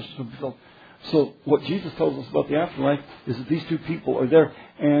thirsts after righteousness will be filled. So what Jesus tells us about the afterlife is that these two people are there,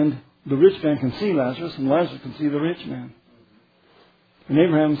 and the rich man can see Lazarus, and Lazarus can see the rich man. And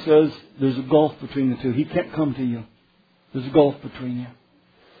Abraham says there's a gulf between the two. He can't come to you. There's a gulf between you.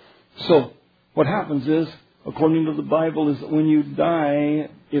 So what happens is, according to the Bible, is that when you die,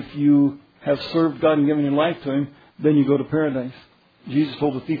 if you have served God and given your life to Him, then you go to paradise. Jesus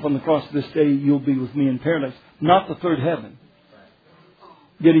told the thief on the cross, this day you'll be with me in paradise. Not the third heaven.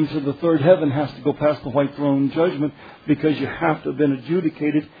 Getting to the third heaven has to go past the white throne judgment, because you have to have been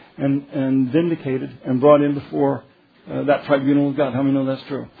adjudicated and vindicated and brought in before that tribunal of God. How many know that's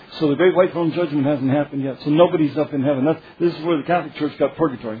true? So the great white throne judgment hasn't happened yet. So nobody's up in heaven. This is where the Catholic Church got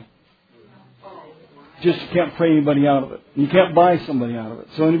purgatory. Just you can't pray anybody out of it. You can't buy somebody out of it.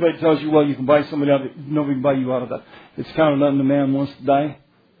 So anybody tells you, well, you can buy somebody out of it, nobody can buy you out of that. It's counted on the man wants to die,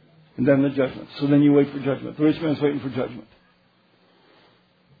 and then the judgment. So then you wait for judgment. The rich man's waiting for judgment.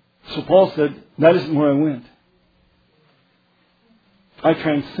 So Paul said, that isn't where I went. I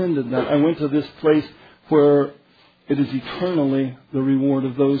transcended that. I went to this place where it is eternally the reward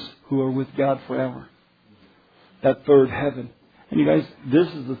of those who are with God forever. That third heaven. And you guys, this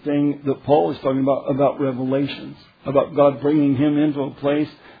is the thing that Paul is talking about revelations. About God bringing him into a place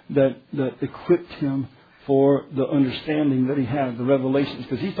that equipped him for the understanding that he had, the revelations.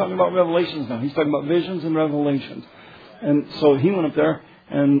 Because he's talking about revelations now. He's talking about visions and revelations. And so he went up there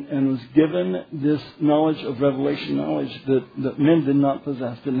and was given this knowledge of revelation knowledge that men did not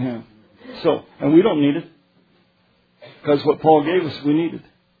possess, didn't have. So, and we don't need it. Because what Paul gave us, we needed.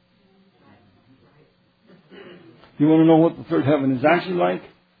 You want to know what the third heaven is actually like?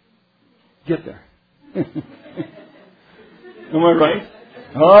 Get there. Am I right?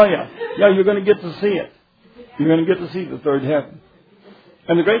 Oh, yeah. Yeah, you're going to get to see it. You're going to get to see the third heaven.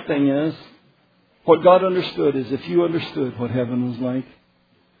 And the great thing is, what God understood is if you understood what heaven was like,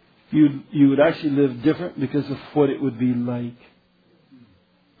 you would actually live different because of what it would be like.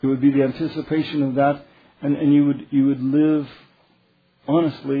 It would be the anticipation of that, and you would live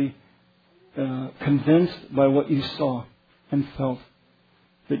honestly convinced by what you saw and felt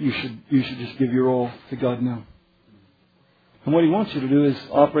that you should just give your all to God now. And what He wants you to do is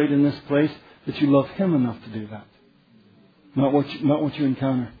operate in this place that you love Him enough to do that. Not what you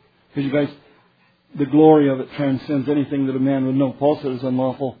encounter. Because you guys, the glory of it transcends anything that a man would know. Paul said it's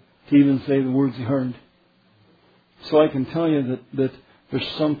unlawful to even say the words he heard. So I can tell you that there's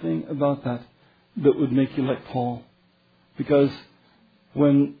something about that would make you like Paul. Because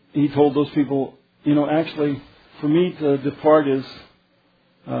when he told those people, actually, for me to depart is,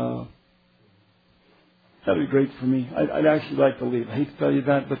 that'd be great for me. I'd actually like to leave. I hate to tell you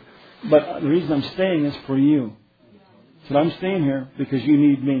that, but the reason I'm staying is for you. So I'm staying here because you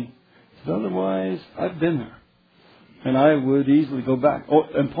need me. So otherwise, I've been there. And I would easily go back. Oh,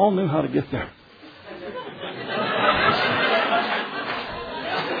 and Paul knew how to get there.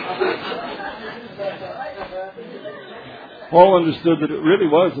 Paul understood that it really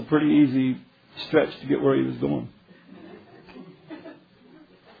was a pretty easy stretch to get where he was going.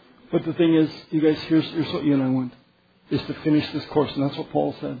 But the thing is, you guys, here's what you and I want, is to finish this course. And that's what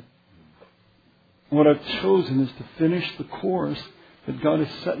Paul said. And what I've chosen is to finish the course that God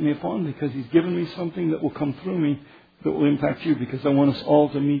has set me upon, because He's given me something that will come through me that will impact you, because I want us all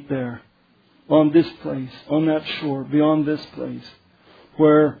to meet there, on this place, on that shore, beyond this place,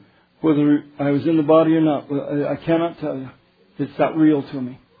 where whether I was in the body or not, I cannot tell you. It's that real to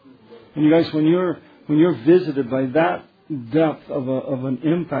me. And you guys, when you're visited by that depth of an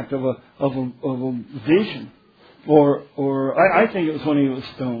impact, of a vision, or I think it was when he was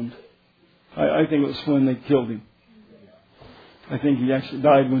stoned. I think it was when they killed him. I think he actually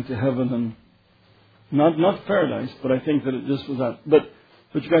died, went to heaven, and not paradise, but I think that it just was that.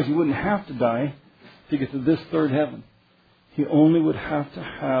 But you guys, he wouldn't have to die to get to this third heaven. He only would have to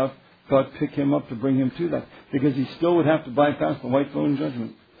have God pick him up to bring him to that, because he still would have to bypass the white throne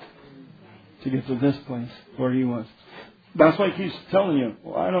judgment to get to this place where he was. That's why he keeps telling you,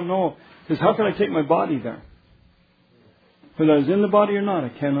 well, I don't know, because how can I take my body there? Whether I was in the body or not, I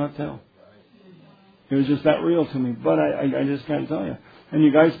cannot tell. It was just that real to me, but I just can't tell you. And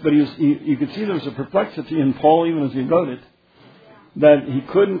you guys, but you could see there was a perplexity in Paul even as he wrote it, that he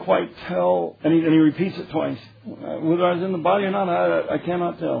couldn't quite tell, and he repeats it twice. Whether I was in the body or not, I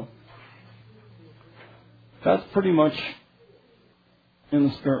cannot tell. That's pretty much in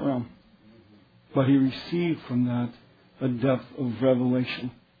the spirit realm. But he received from that a depth of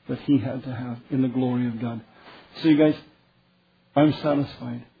revelation that he had to have in the glory of God. So you guys, I'm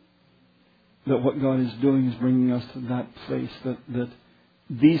satisfied that what God is doing is bringing us to that place, that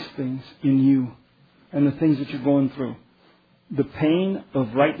these things in you and the things that you're going through, the pain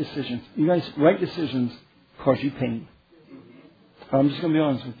of right decisions. You guys, right decisions cause you pain. I'm just going to be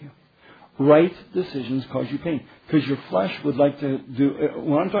honest with you. Right decisions cause you pain. Because your flesh would like to do...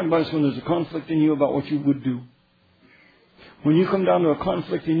 What I'm talking about is when there's a conflict in you about what you would do. When you come down to a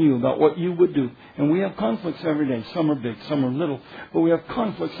conflict in you about what you would do. And we have conflicts every day. Some are big, some are little. But we have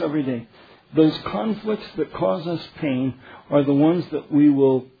conflicts every day. Those conflicts that cause us pain are the ones that we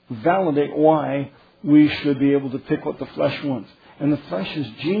will validate why we should be able to pick what the flesh wants. And the flesh is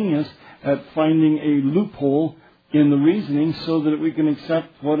genius at finding a loophole in the reasoning so that we can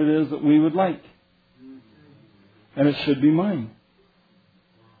accept what it is that we would like. And it should be mine.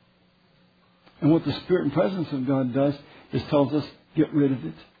 And what the Spirit and presence of God does is tells us, get rid of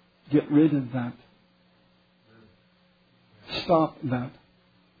it. Get rid of that. Stop that.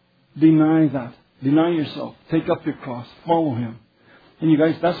 Deny that. Deny yourself. Take up your cross. Follow Him. And you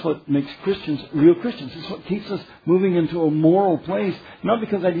guys, that's what makes Christians real Christians. It's what keeps us moving into a moral place. Not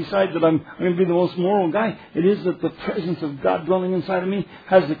because I decide that I'm going to be the most moral guy. It is that the presence of God dwelling inside of me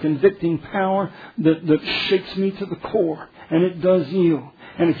has a convicting power that shakes me to the core. And it does you.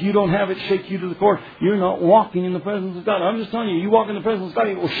 And if you don't have it shake you to the core, you're not walking in the presence of God. I'm just telling you, you walk in the presence of God,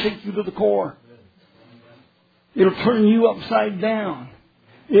 it will shake you to the core. It'll turn you upside down.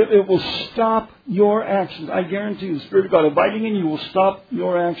 It will stop your actions. I guarantee you, the Spirit of God abiding in you will stop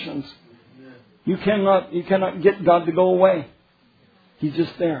your actions. You cannot get God to go away. He's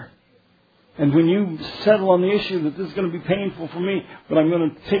just there. And when you settle on the issue that this is going to be painful for me, but I'm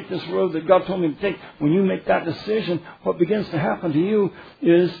going to take this road that God told me to take, when you make that decision, what begins to happen to you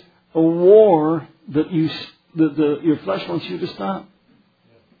is a war that your flesh wants you to stop.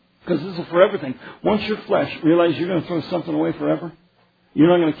 Because this is a forever thing. Once your flesh realizes you're going to throw something away forever, you're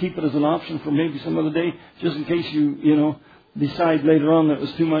not going to keep it as an option for maybe some other day, just in case you decide later on that it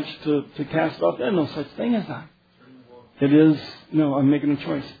was too much to cast off. There's no such thing as that. It is, no, I'm making a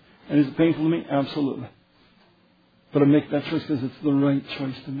choice. And is it painful to me? Absolutely. But I make that choice because it's the right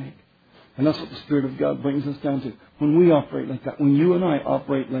choice to make. And that's what the Spirit of God brings us down to. When we operate like that, when you and I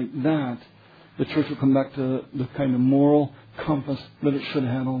operate like that, the church will come back to the kind of moral compass that it should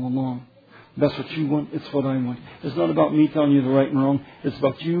have had all along. That's what you want. It's what I want. It's not about me telling you the right and wrong. It's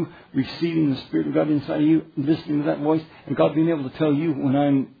about you receiving the Spirit of God inside of you, listening to that voice, and God being able to tell you when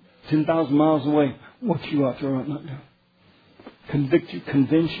I'm 10,000 miles away what you ought to or ought not do. Convict you,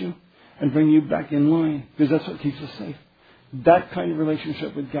 convince you, and bring you back in line. Because that's what keeps us safe. That kind of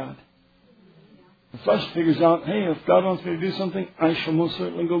relationship with God The flesh figures out, hey, if God wants me to do something, I shall most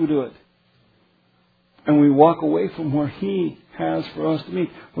certainly go do it. And we walk away from where He has for us to meet.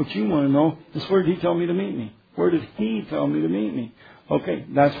 What you want to know is, where did He tell me to meet me? Where did He tell me to meet me? Okay,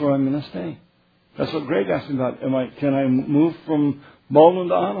 that's where I'm going to stay. That's what Greg asked me about. Can I move from Baldwin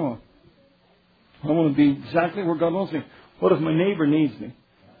to Ottawa? I want to be exactly where God wants me. What if my neighbor needs me?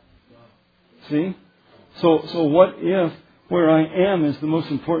 See? So what if where I am is the most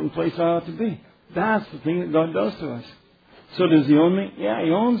important place I ought to be? That's the thing that God does to us. So does He own me? Yeah,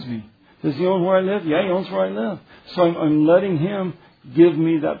 He owns me. Does He own where I live? Yeah, He owns where I live. So I'm letting Him give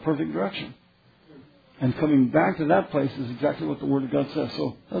me that perfect direction. And coming back to that place is exactly what the Word of God says.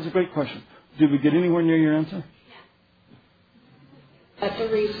 So that's a great question. Did we get anywhere near your answer? That's the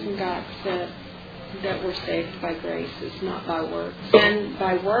reason God said that we're saved by grace. It's not by works. And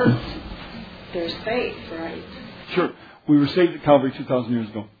by works, there's faith, right? Sure. We were saved at Calvary 2,000 years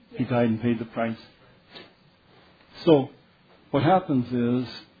ago. He died and paid the price. So what happens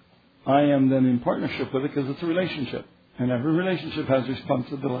is, I am then in partnership with it because it's a relationship. And every relationship has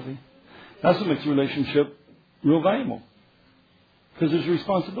responsibility. That's what makes a relationship real valuable. Because there's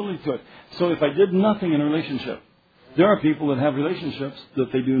responsibility to it. So if I did nothing in a relationship, there are people that have relationships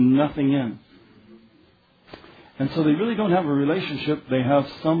that they do nothing in. And so they really don't have a relationship. They have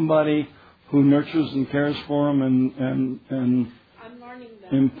somebody who nurtures and cares for them and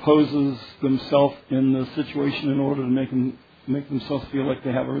imposes themselves in the situation in order to make themselves feel like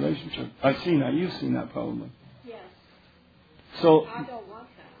they have a relationship. I've seen that. You've seen that probably. Yes. So, I don't want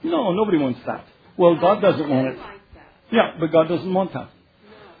that. no, nobody wants that. Well, God doesn't want it. Like that. Yeah, but God doesn't want that.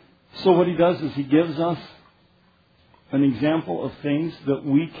 No. So what He does is He gives us an example of things that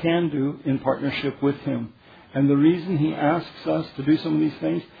we can do in partnership with Him. And the reason He asks us to do some of these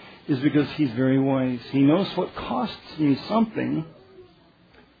things is because He's very wise. He knows what costs me something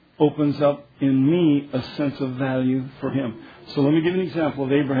opens up in me a sense of value for Him. So let me give you an example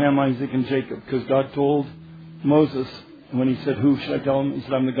of Abraham, Isaac, and Jacob. Because God told Moses, when He said, who should I tell him? He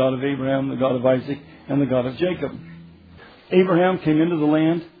said, I'm the God of Abraham, the God of Isaac, and the God of Jacob. Abraham came into the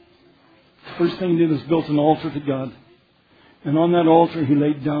land. First thing he did was built an altar to God. And on that altar he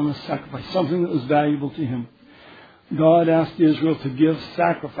laid down a sacrifice, something that was valuable to him. God asked Israel to give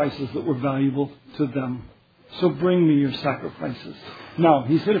sacrifices that were valuable to them. So bring me your sacrifices. Now,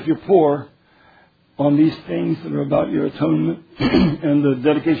 He said, if you're poor on these things that are about your atonement and the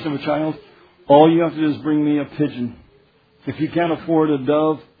dedication of a child, all you have to do is bring me a pigeon. If you can't afford a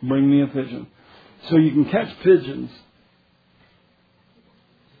dove, bring me a pigeon. So you can catch pigeons.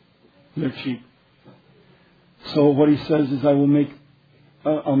 They're cheap. So what He says is, I'll make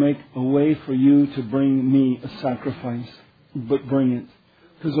a way for you to bring me a sacrifice, but bring it.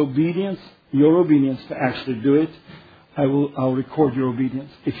 Because obedience, your obedience to actually do it, I'll record your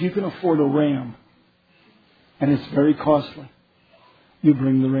obedience. If you can afford a ram, and it's very costly, you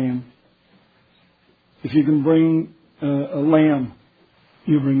bring the ram. If you can bring a lamb,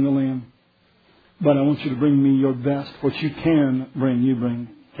 you bring the lamb. But I want you to bring me your best. What you can bring, you bring.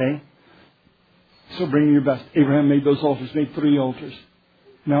 Okay? So bring me your best. Abraham made those altars, made 3 altars.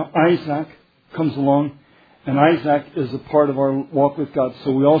 Now Isaac comes along, and Isaac is a part of our walk with God.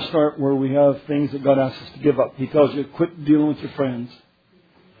 So we all start where we have things that God asks us to give up. He tells you, quit dealing with your friends.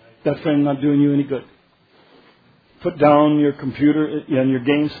 That friend not doing you any good. Put down your computer and your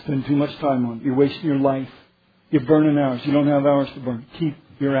games, spend too much time on. You're wasting your life. You're burning hours. You don't have hours to burn. Keep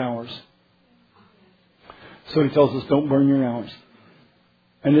your hours. So He tells us, don't burn your hours.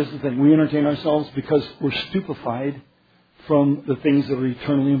 And this is the thing. We entertain ourselves because we're stupefied from the things that are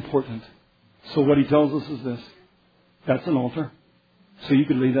eternally important. So what He tells us is this. That's an altar. So you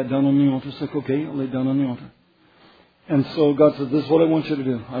could lay that down on the altar. It's like, okay, I'll lay it down on the altar. And so God says, this is what I want you to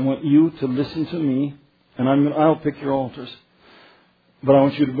do. I want you to listen to me, and I'll pick your altars. But I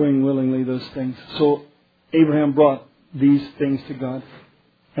want you to bring willingly those things. So Abraham brought these things to God.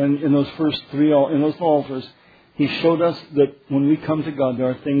 And in those first 3, in those altars, He showed us that when we come to God, there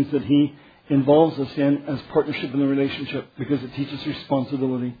are things that He involves us in as partnership in the relationship, because it teaches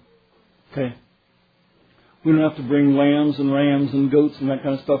responsibility. Okay. We don't have to bring lambs and rams and goats and that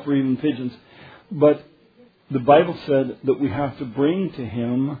kind of stuff, or even pigeons. But the Bible said that we have to bring to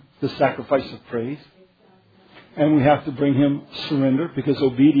Him the sacrifice of praise. And we have to bring Him surrender, because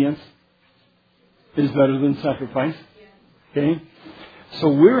obedience is better than sacrifice. Okay? So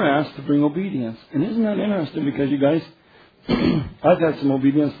we're asked to bring obedience. And isn't that interesting? Because you guys, I've had some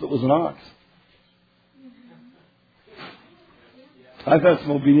obedience that was an ox. I've had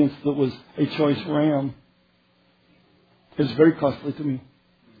some obedience that was a choice ram. It's very costly to me.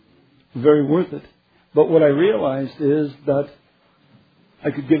 Very worth it. But what I realized is that I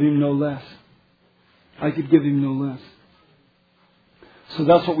could give Him no less. I could give him no less. So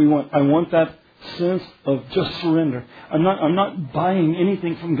that's what we want. I want that sense of just surrender. I'm not buying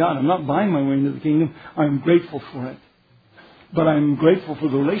anything from God. I'm not buying my way into the kingdom. I'm grateful for it. But I'm grateful for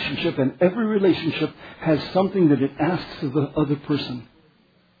the relationship, and every relationship has something that it asks of the other person.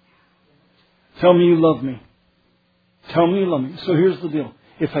 Tell me you love me. Tell me you love me. So here's the deal.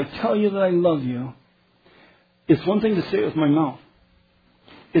 If I tell you that I love you, it's one thing to say it with my mouth.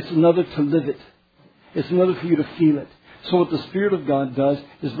 It's another to live it. It's another for you to feel it. So what the Spirit of God does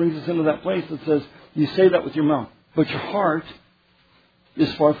is brings us into that place that says, you say that with your mouth, but your heart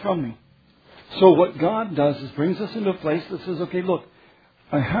is far from me. So what God does is brings us into a place that says, okay, look,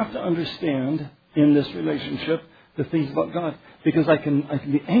 I have to understand in this relationship the things about God. Because I can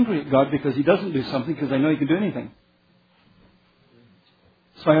be angry at God because He doesn't do something because I know He can do anything.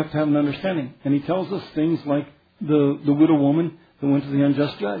 So I have to have an understanding. And He tells us things like the widow woman that went to the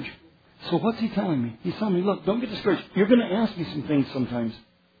unjust judge. So what's He telling me? He's telling me, look, don't get discouraged. You're going to ask me some things sometimes.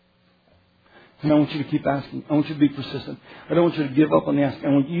 And I want you to keep asking. I want you to be persistent. I don't want you to give up on the asking.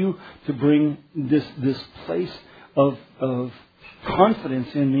 I want you to bring this place of confidence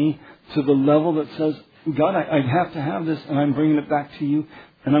in me to the level that says, God, I have to have this, and I'm bringing it back to you,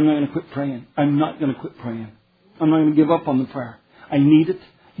 and I'm not going to quit praying. I'm not going to quit praying. I'm not going to give up on the prayer. I need it.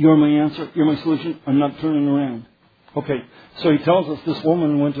 You're my answer. You're my solution. I'm not turning around. Okay, so He tells us this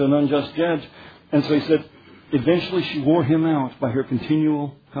woman went to an unjust judge, and so He said, eventually she wore him out by her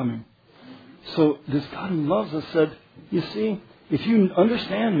continual coming. So this God who loves us said, you see, if you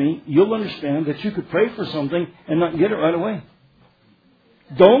understand me, you'll understand that you could pray for something and not get it right away.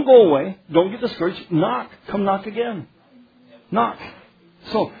 Don't go away. Don't get discouraged. Knock. Come knock again. Knock.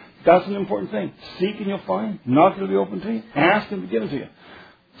 So that's an important thing. Seek and you'll find. Knock and it'll be open to you. Ask and it'll be given to you.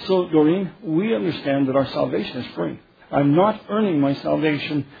 So, Doreen, we understand that our salvation is free. I'm not earning my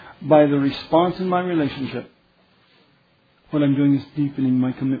salvation by the response in my relationship. What I'm doing is deepening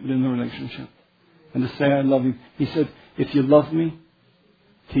my commitment in the relationship. And to say I love you. He said, if you love me,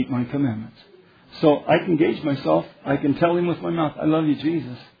 keep my commandments. So I can gauge myself. I can tell Him with my mouth, I love you,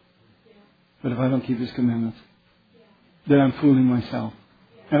 Jesus. But if I don't keep His commandments, then I'm fooling myself.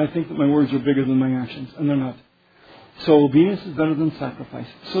 And I think that my words are bigger than my actions. And they're not. So obedience is better than sacrifice.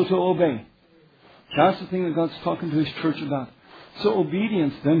 So to obey. That's the thing that God's talking to His church about. So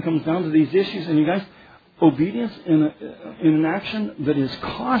obedience then comes down to these issues. And you guys, obedience in an action that is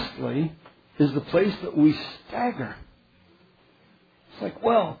costly is the place that we stagger. It's like,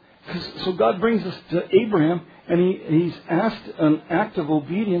 well, so God brings us to Abraham, and He's asked an act of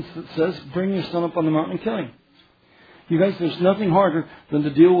obedience that says, bring your son up on the mountain and kill him. You guys, there's nothing harder than to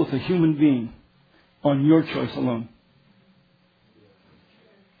deal with a human being on your choice alone.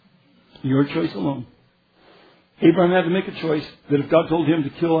 Your choice alone. Abraham had to make a choice that if God told him to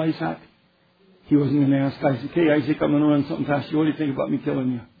kill Isaac, he wasn't going to ask Isaac, hey Isaac, I'm going to run something past you. What do you think about me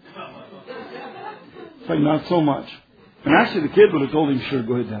killing you? It's like, not so much. And actually the kid would have told him, sure,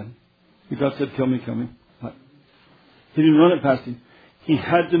 go ahead, Dad. If God said, kill me. But he didn't run it past him. He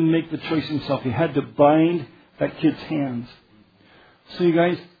had to make the choice himself. He had to bind that kid's hands. So you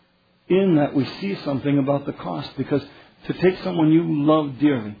guys, in that we see something about the cost. Because to take someone you love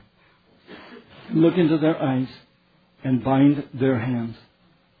dearly, look into their eyes, and bind their hands.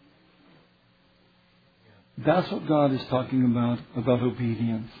 That's what God is talking about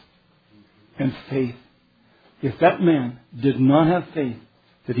obedience and faith. If that man did not have faith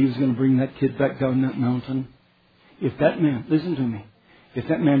that he was going to bring that kid back down that mountain, if that man, listen to me, if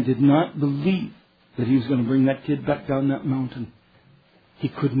that man did not believe that he was going to bring that kid back down that mountain, he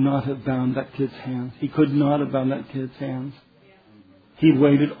could not have bound that kid's hands. He could not have bound that kid's hands. He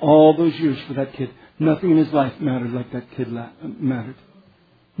waited all those years for that kid. Nothing in his life mattered like that kid mattered.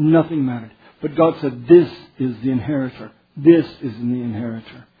 Nothing mattered. But God said, this is the inheritor. This is the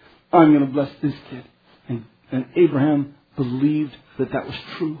inheritor. I'm going to bless this kid. And Abraham believed that was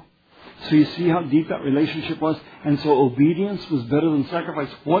true. So you see how deep that relationship was? And so obedience was better than sacrifice.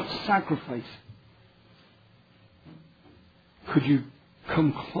 What sacrifice could you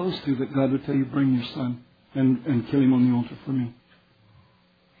come close to that God would tell you, bring your son and kill him on the altar for me?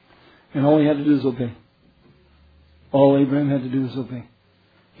 And all he had to do is obey. All Abraham had to do was obey.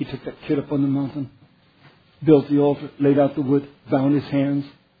 He took that kid up on the mountain, built the altar, laid out the wood, bound his hands,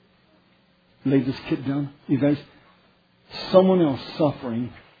 laid this kid down. You guys, someone else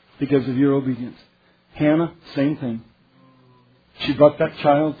suffering because of your obedience. Hannah, same thing. She brought that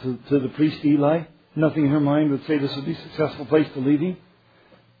child to the priest Eli. Nothing in her mind would say this would be a successful place to leave him.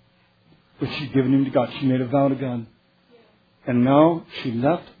 But she'd given him to God. She made a vow to God. And now she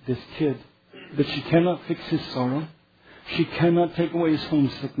left this kid. But she cannot fix his sorrow. She cannot take away his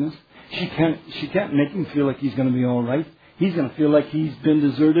homesickness. She can't make him feel like he's going to be all right. He's going to feel like he's been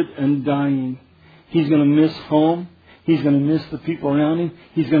deserted and dying. He's going to miss home. He's going to miss the people around him.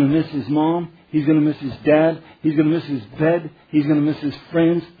 He's going to miss his mom. He's going to miss his dad. He's going to miss his bed. He's going to miss his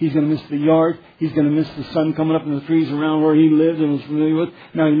friends. He's going to miss the yard. He's going to miss the sun coming up in the trees around where he lived and was familiar with.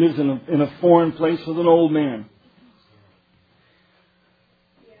 Now he lives in a foreign place with an old man.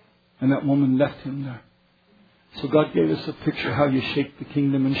 And that woman left him there. So God gave us a picture how you shape the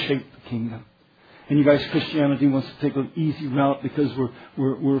kingdom and shape the kingdom. And you guys, Christianity wants to take an easy route because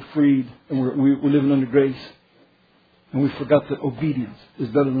we're freed and we're living under grace. And we forgot that obedience is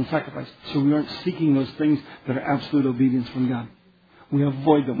better than sacrifice. So we aren't seeking those things that are absolute obedience from God. We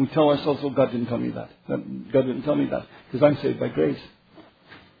avoid them. We tell ourselves, oh, God didn't tell me that. God didn't tell me that because I'm saved by grace.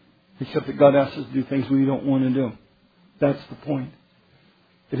 Except that God asks us to do things we don't want to do. That's the point.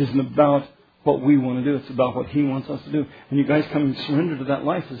 It isn't about what we want to do. It's about what He wants us to do. And you guys coming to surrender to that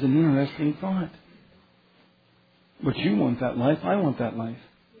life is an interesting thought. But you want that life. I want that life.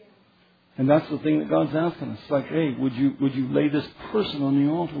 And that's the thing that God's asking us. It's like, hey, would you lay this person on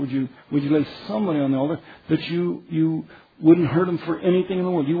the altar? Would you lay somebody on the altar that you wouldn't hurt them for anything in the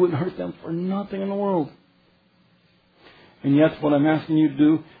world? You wouldn't hurt them for nothing in the world. And yet what I'm asking you to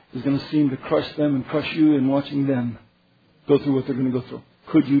do is going to seem to crush them and crush you in watching them go through what they're going to go through.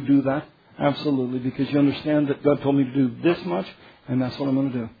 Could you do that? Absolutely. Because you understand that God told me to do this much, and that's what I'm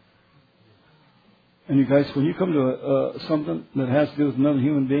going to do. And you guys, when you come to something that has to do with another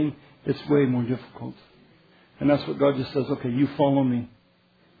human being, it's way more difficult. And that's what God just says, okay, you follow me.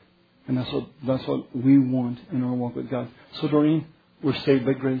 And that's what we want in our walk with God. So Doreen, we're saved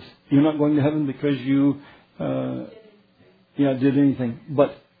by grace. You're not going to heaven because you did anything.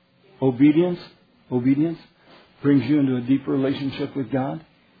 But obedience brings you into a deeper relationship with God.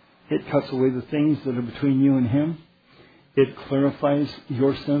 It cuts away the things that are between you and Him. It clarifies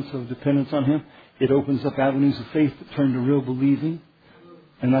your sense of dependence on Him. It opens up avenues of faith that turn to real believing.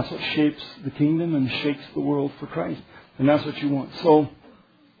 And that's what shapes the kingdom and shakes the world for Christ. And that's what you want. So,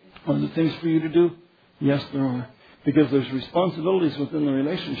 are there things for you to do? Yes, there are. Because there's responsibilities within the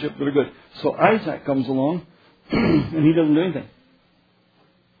relationship that are good. So Isaac comes along and he doesn't do anything.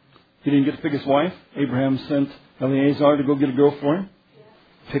 He didn't get to pick his wife. Abraham sent Eliezer to go get a girl for him.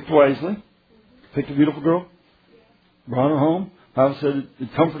 Picked wisely. Picked a beautiful girl. Brought her home. Bible said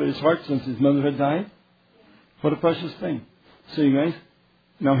it comforted his heart since his mother had died. What a precious thing. So you guys,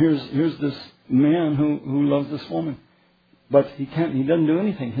 now here's this man who loves this woman. But he doesn't do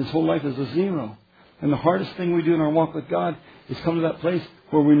anything. His whole life is a zero. And the hardest thing we do in our walk with God is come to that place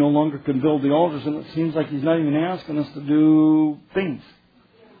where we no longer can build the altars, and it seems like He's not even asking us to do things.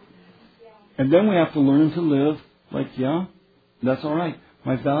 And then we have to learn to live like, yeah, that's all right.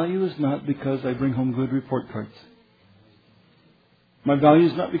 My value is not because I bring home good report cards. My value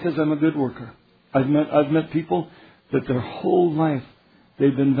is not because I'm a good worker. I've met people that their whole life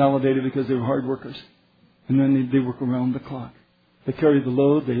they've been validated because they were hard workers. And then they work around the clock. They carry the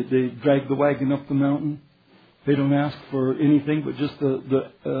load. They drag the wagon up the mountain. They don't ask for anything but just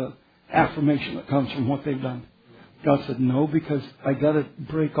the affirmation that comes from what they've done. God said, no, because I got to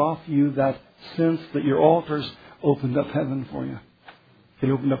break off you that sense that your altars opened up heaven for you. They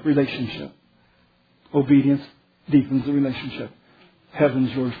opened up relationship. Obedience deepens the relationship.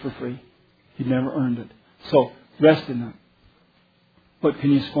 Heaven's yours for free. You never earned it. So, rest in that. But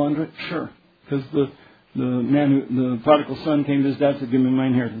can you squander it? Sure. Because the prodigal son came to his dad and said, give me my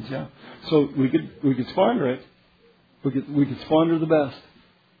inheritance. Yeah. So we could squander it. We could squander the best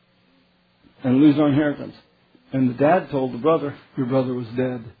and lose our inheritance. And the dad told the brother, your brother was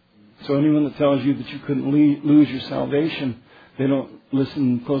dead. So anyone that tells you that you couldn't lose your salvation, they don't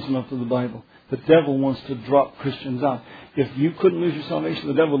listen close enough to the Bible. The devil wants to drop Christians out. If you couldn't lose your salvation,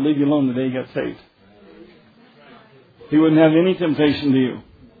 the devil would leave you alone the day you got saved. He wouldn't have any temptation to you.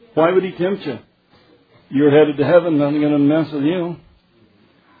 Why would he tempt you? You're headed to heaven, nothing going to mess with you.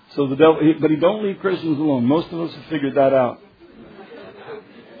 So the devil, but he don't leave Christians alone. Most of us have figured that out.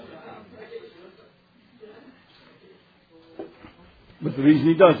 But the reason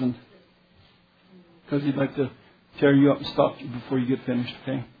he doesn't, because he'd like to tear you up and stop you before you get finished,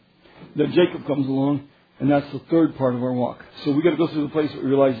 okay? Then Jacob comes along, and that's the third part of our walk. So we got to go through the place where we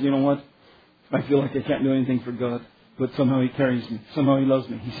realize, you know what? I feel like I can't do anything for God, but somehow He carries me. Somehow He loves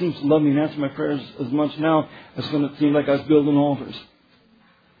me. He seems to love me and answer my prayers as much now as when it seemed like I was building altars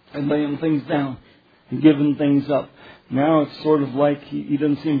and laying things down and giving things up. Now it's sort of like He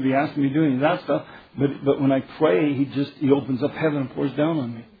doesn't seem to be asking me to do any of that stuff, but when I pray, He opens up heaven and pours down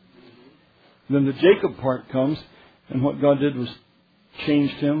on me. Then the Jacob part comes, and what God did was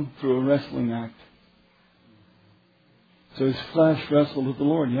changed him through a wrestling act. So his flesh wrestled with the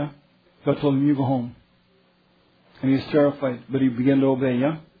Lord, yeah? God told him, you go home. And he was terrified, but he began to obey,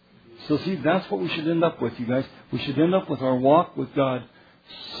 yeah? So see, that's what we should end up with, you guys. We should end up with our walk with God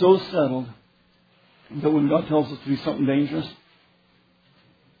so settled that when God tells us to do something dangerous,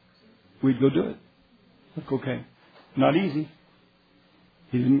 we'd go do it. Like, okay. Not easy.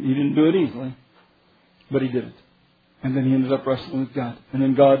 He didn't do it easily, but he did it. And then he ended up wrestling with God. And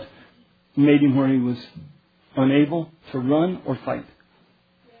then God made him where he was unable to run or fight.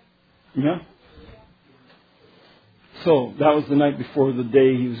 Yeah? So that was the night before the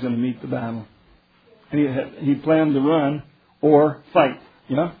day he was going to meet the battle. And he planned to run or fight.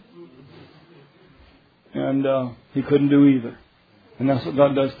 Yeah? And he couldn't do either. And that's what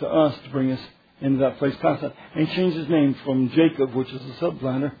God does to us to bring us into that place past that. And he changed his name from Jacob, which is a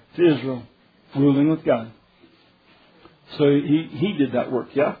subplanter, to Israel, ruling with God. So he did that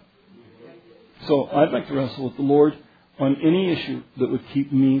work, yeah? So I'd like to wrestle with the Lord on any issue that would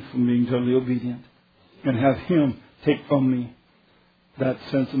keep me from being totally obedient. And have Him take from me that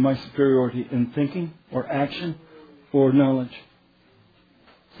sense of my superiority in thinking or action or knowledge.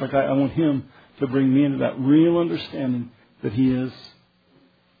 It's like I want Him to bring me into that real understanding that He is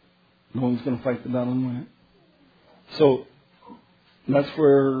the one who's going to fight the battle and win it. So that's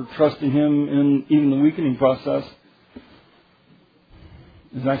where trusting Him in even the weakening process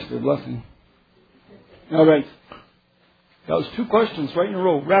is actually a blessing. All right. That was 2 questions right in a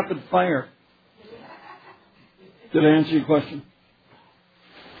row. Rapid fire. Did I answer your question?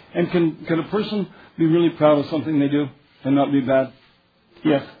 And can a person be really proud of something they do and not be bad?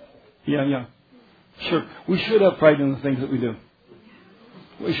 Yes. Yeah. Sure. We should have pride in the things that we do.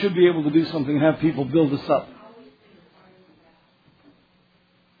 We should be able to do something and have people build us up.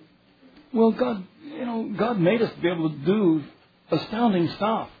 Well, God made us to be able to do astounding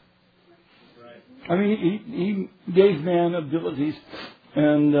stuff. I mean, He gave man abilities,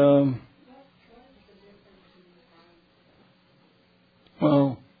 and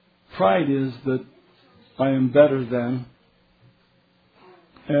pride is that I am better than,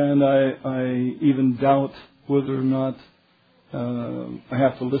 and I even doubt whether or not I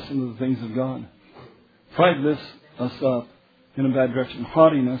have to listen to the things of God. Pride lifts us up in a bad direction.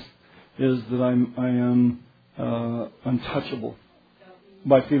 Haughtiness is that I am untouchable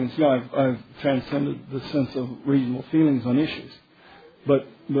by feelings. Yeah, I've transcended the sense of reasonable feelings on issues, but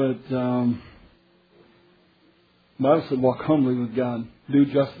Bible said, walk humbly with God. Do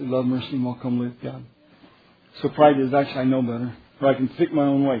justly, love mercy, and walk humbly with God. So pride is actually I know better, or I can pick my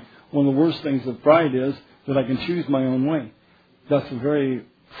own way. One of the worst things of pride is that I can choose my own way. That's a very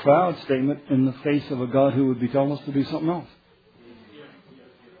proud statement in the face of a God who would be telling us to do something else.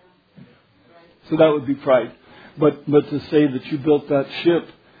 So that would be pride. But to say that you built that ship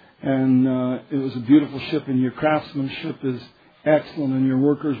and it was a beautiful ship and your craftsmanship is excellent and your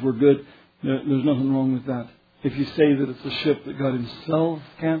workers were good, there's nothing wrong with that. If you say that it's a ship that God Himself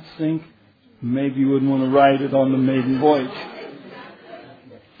can't sink, maybe you wouldn't want to ride it on the maiden voyage.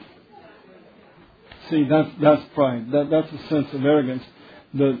 See, that's pride. That's a sense of arrogance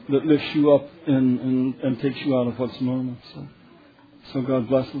that lifts you up and takes you out of what's normal. So God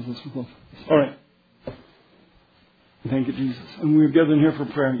blesses us with all. All right. Thank you, Jesus. And we're gathering here for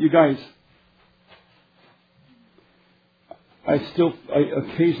prayer. You guys,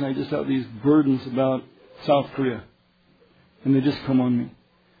 occasionally I just have these burdens about South Korea. And they just come on me.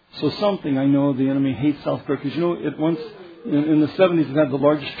 So something I know the enemy hates South Korea. Because it once, in the 70s, it had the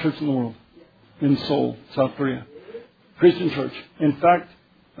largest church in the world. In Seoul, South Korea. Christian church. In fact,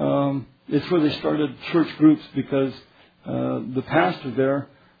 it's where they started church groups because the pastor there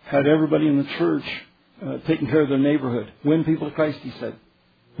had everybody in the church taking care of their neighborhood. Win people to Christ, he said.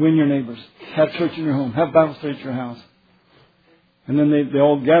 Win your neighbors. Have church in your home. Have Bible study at your house. And then they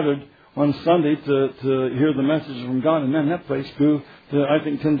all gathered on Sunday to hear the message from God. And then that place grew to, I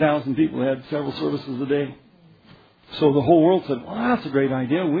think, 10,000 people. They had several services a day. So the whole world said, well, that's a great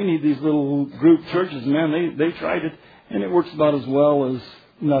idea. We need these little group churches. Man, they tried it. And it works about as well as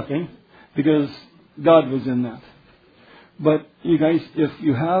nothing because God was in that. But you guys, if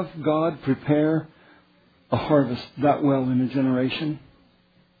you have God prepare a harvest that well in a generation,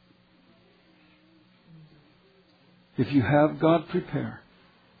 if you have God prepare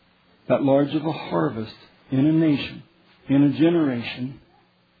that large of a harvest in a nation, in a generation,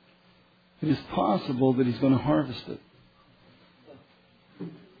 it is possible that He's going to harvest it.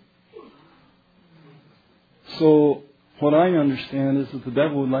 So what I understand is that the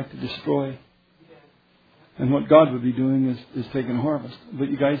devil would like to destroy. And what God would be doing is taking a harvest. But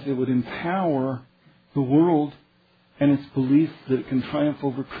you guys, it would empower the world and its belief that it can triumph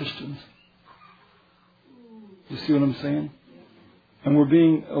over Christians. You see what I'm saying? And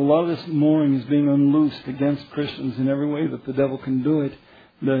a lot of this mooring is being unloosed against Christians in every way that the devil can do it.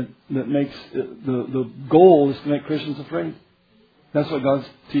 That makes the goal is to make Christians afraid. That's what God's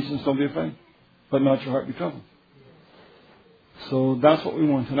teaching us: don't be afraid, but not your heart be troubled. So that's what we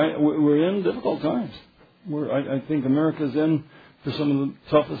want tonight. We're in difficult times. I think America's in for some of the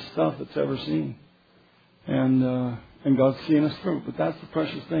toughest stuff it's ever seen, and God's seeing us through. But that's the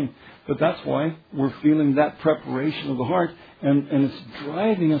precious thing. But that's why we're feeling that preparation of the heart, and it's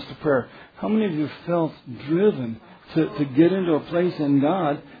driving us to prayer. How many of you have felt driven to get into a place in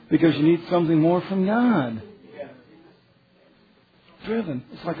God because you need something more from God? Driven.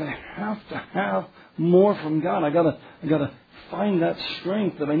 It's like I have to have more from God. I gotta find that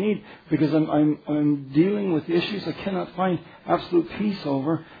strength that I need because I'm dealing with issues I cannot find absolute peace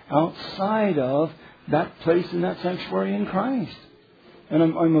over outside of that place in that sanctuary in Christ. And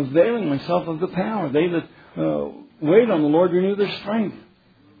I'm availing myself of the power. They that wait on the Lord renew their strength.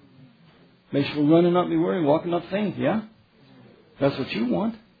 They shall run and not be weary, walk and not faint. Yeah? That's what you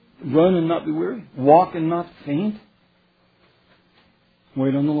want. Run and not be weary, walk and not faint.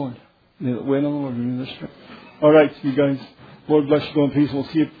 Wait on the Lord. They that wait on the Lord renew their strength. All right, you guys. Lord bless you. Go in peace. We'll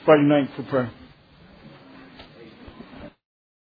see you Friday night for prayer.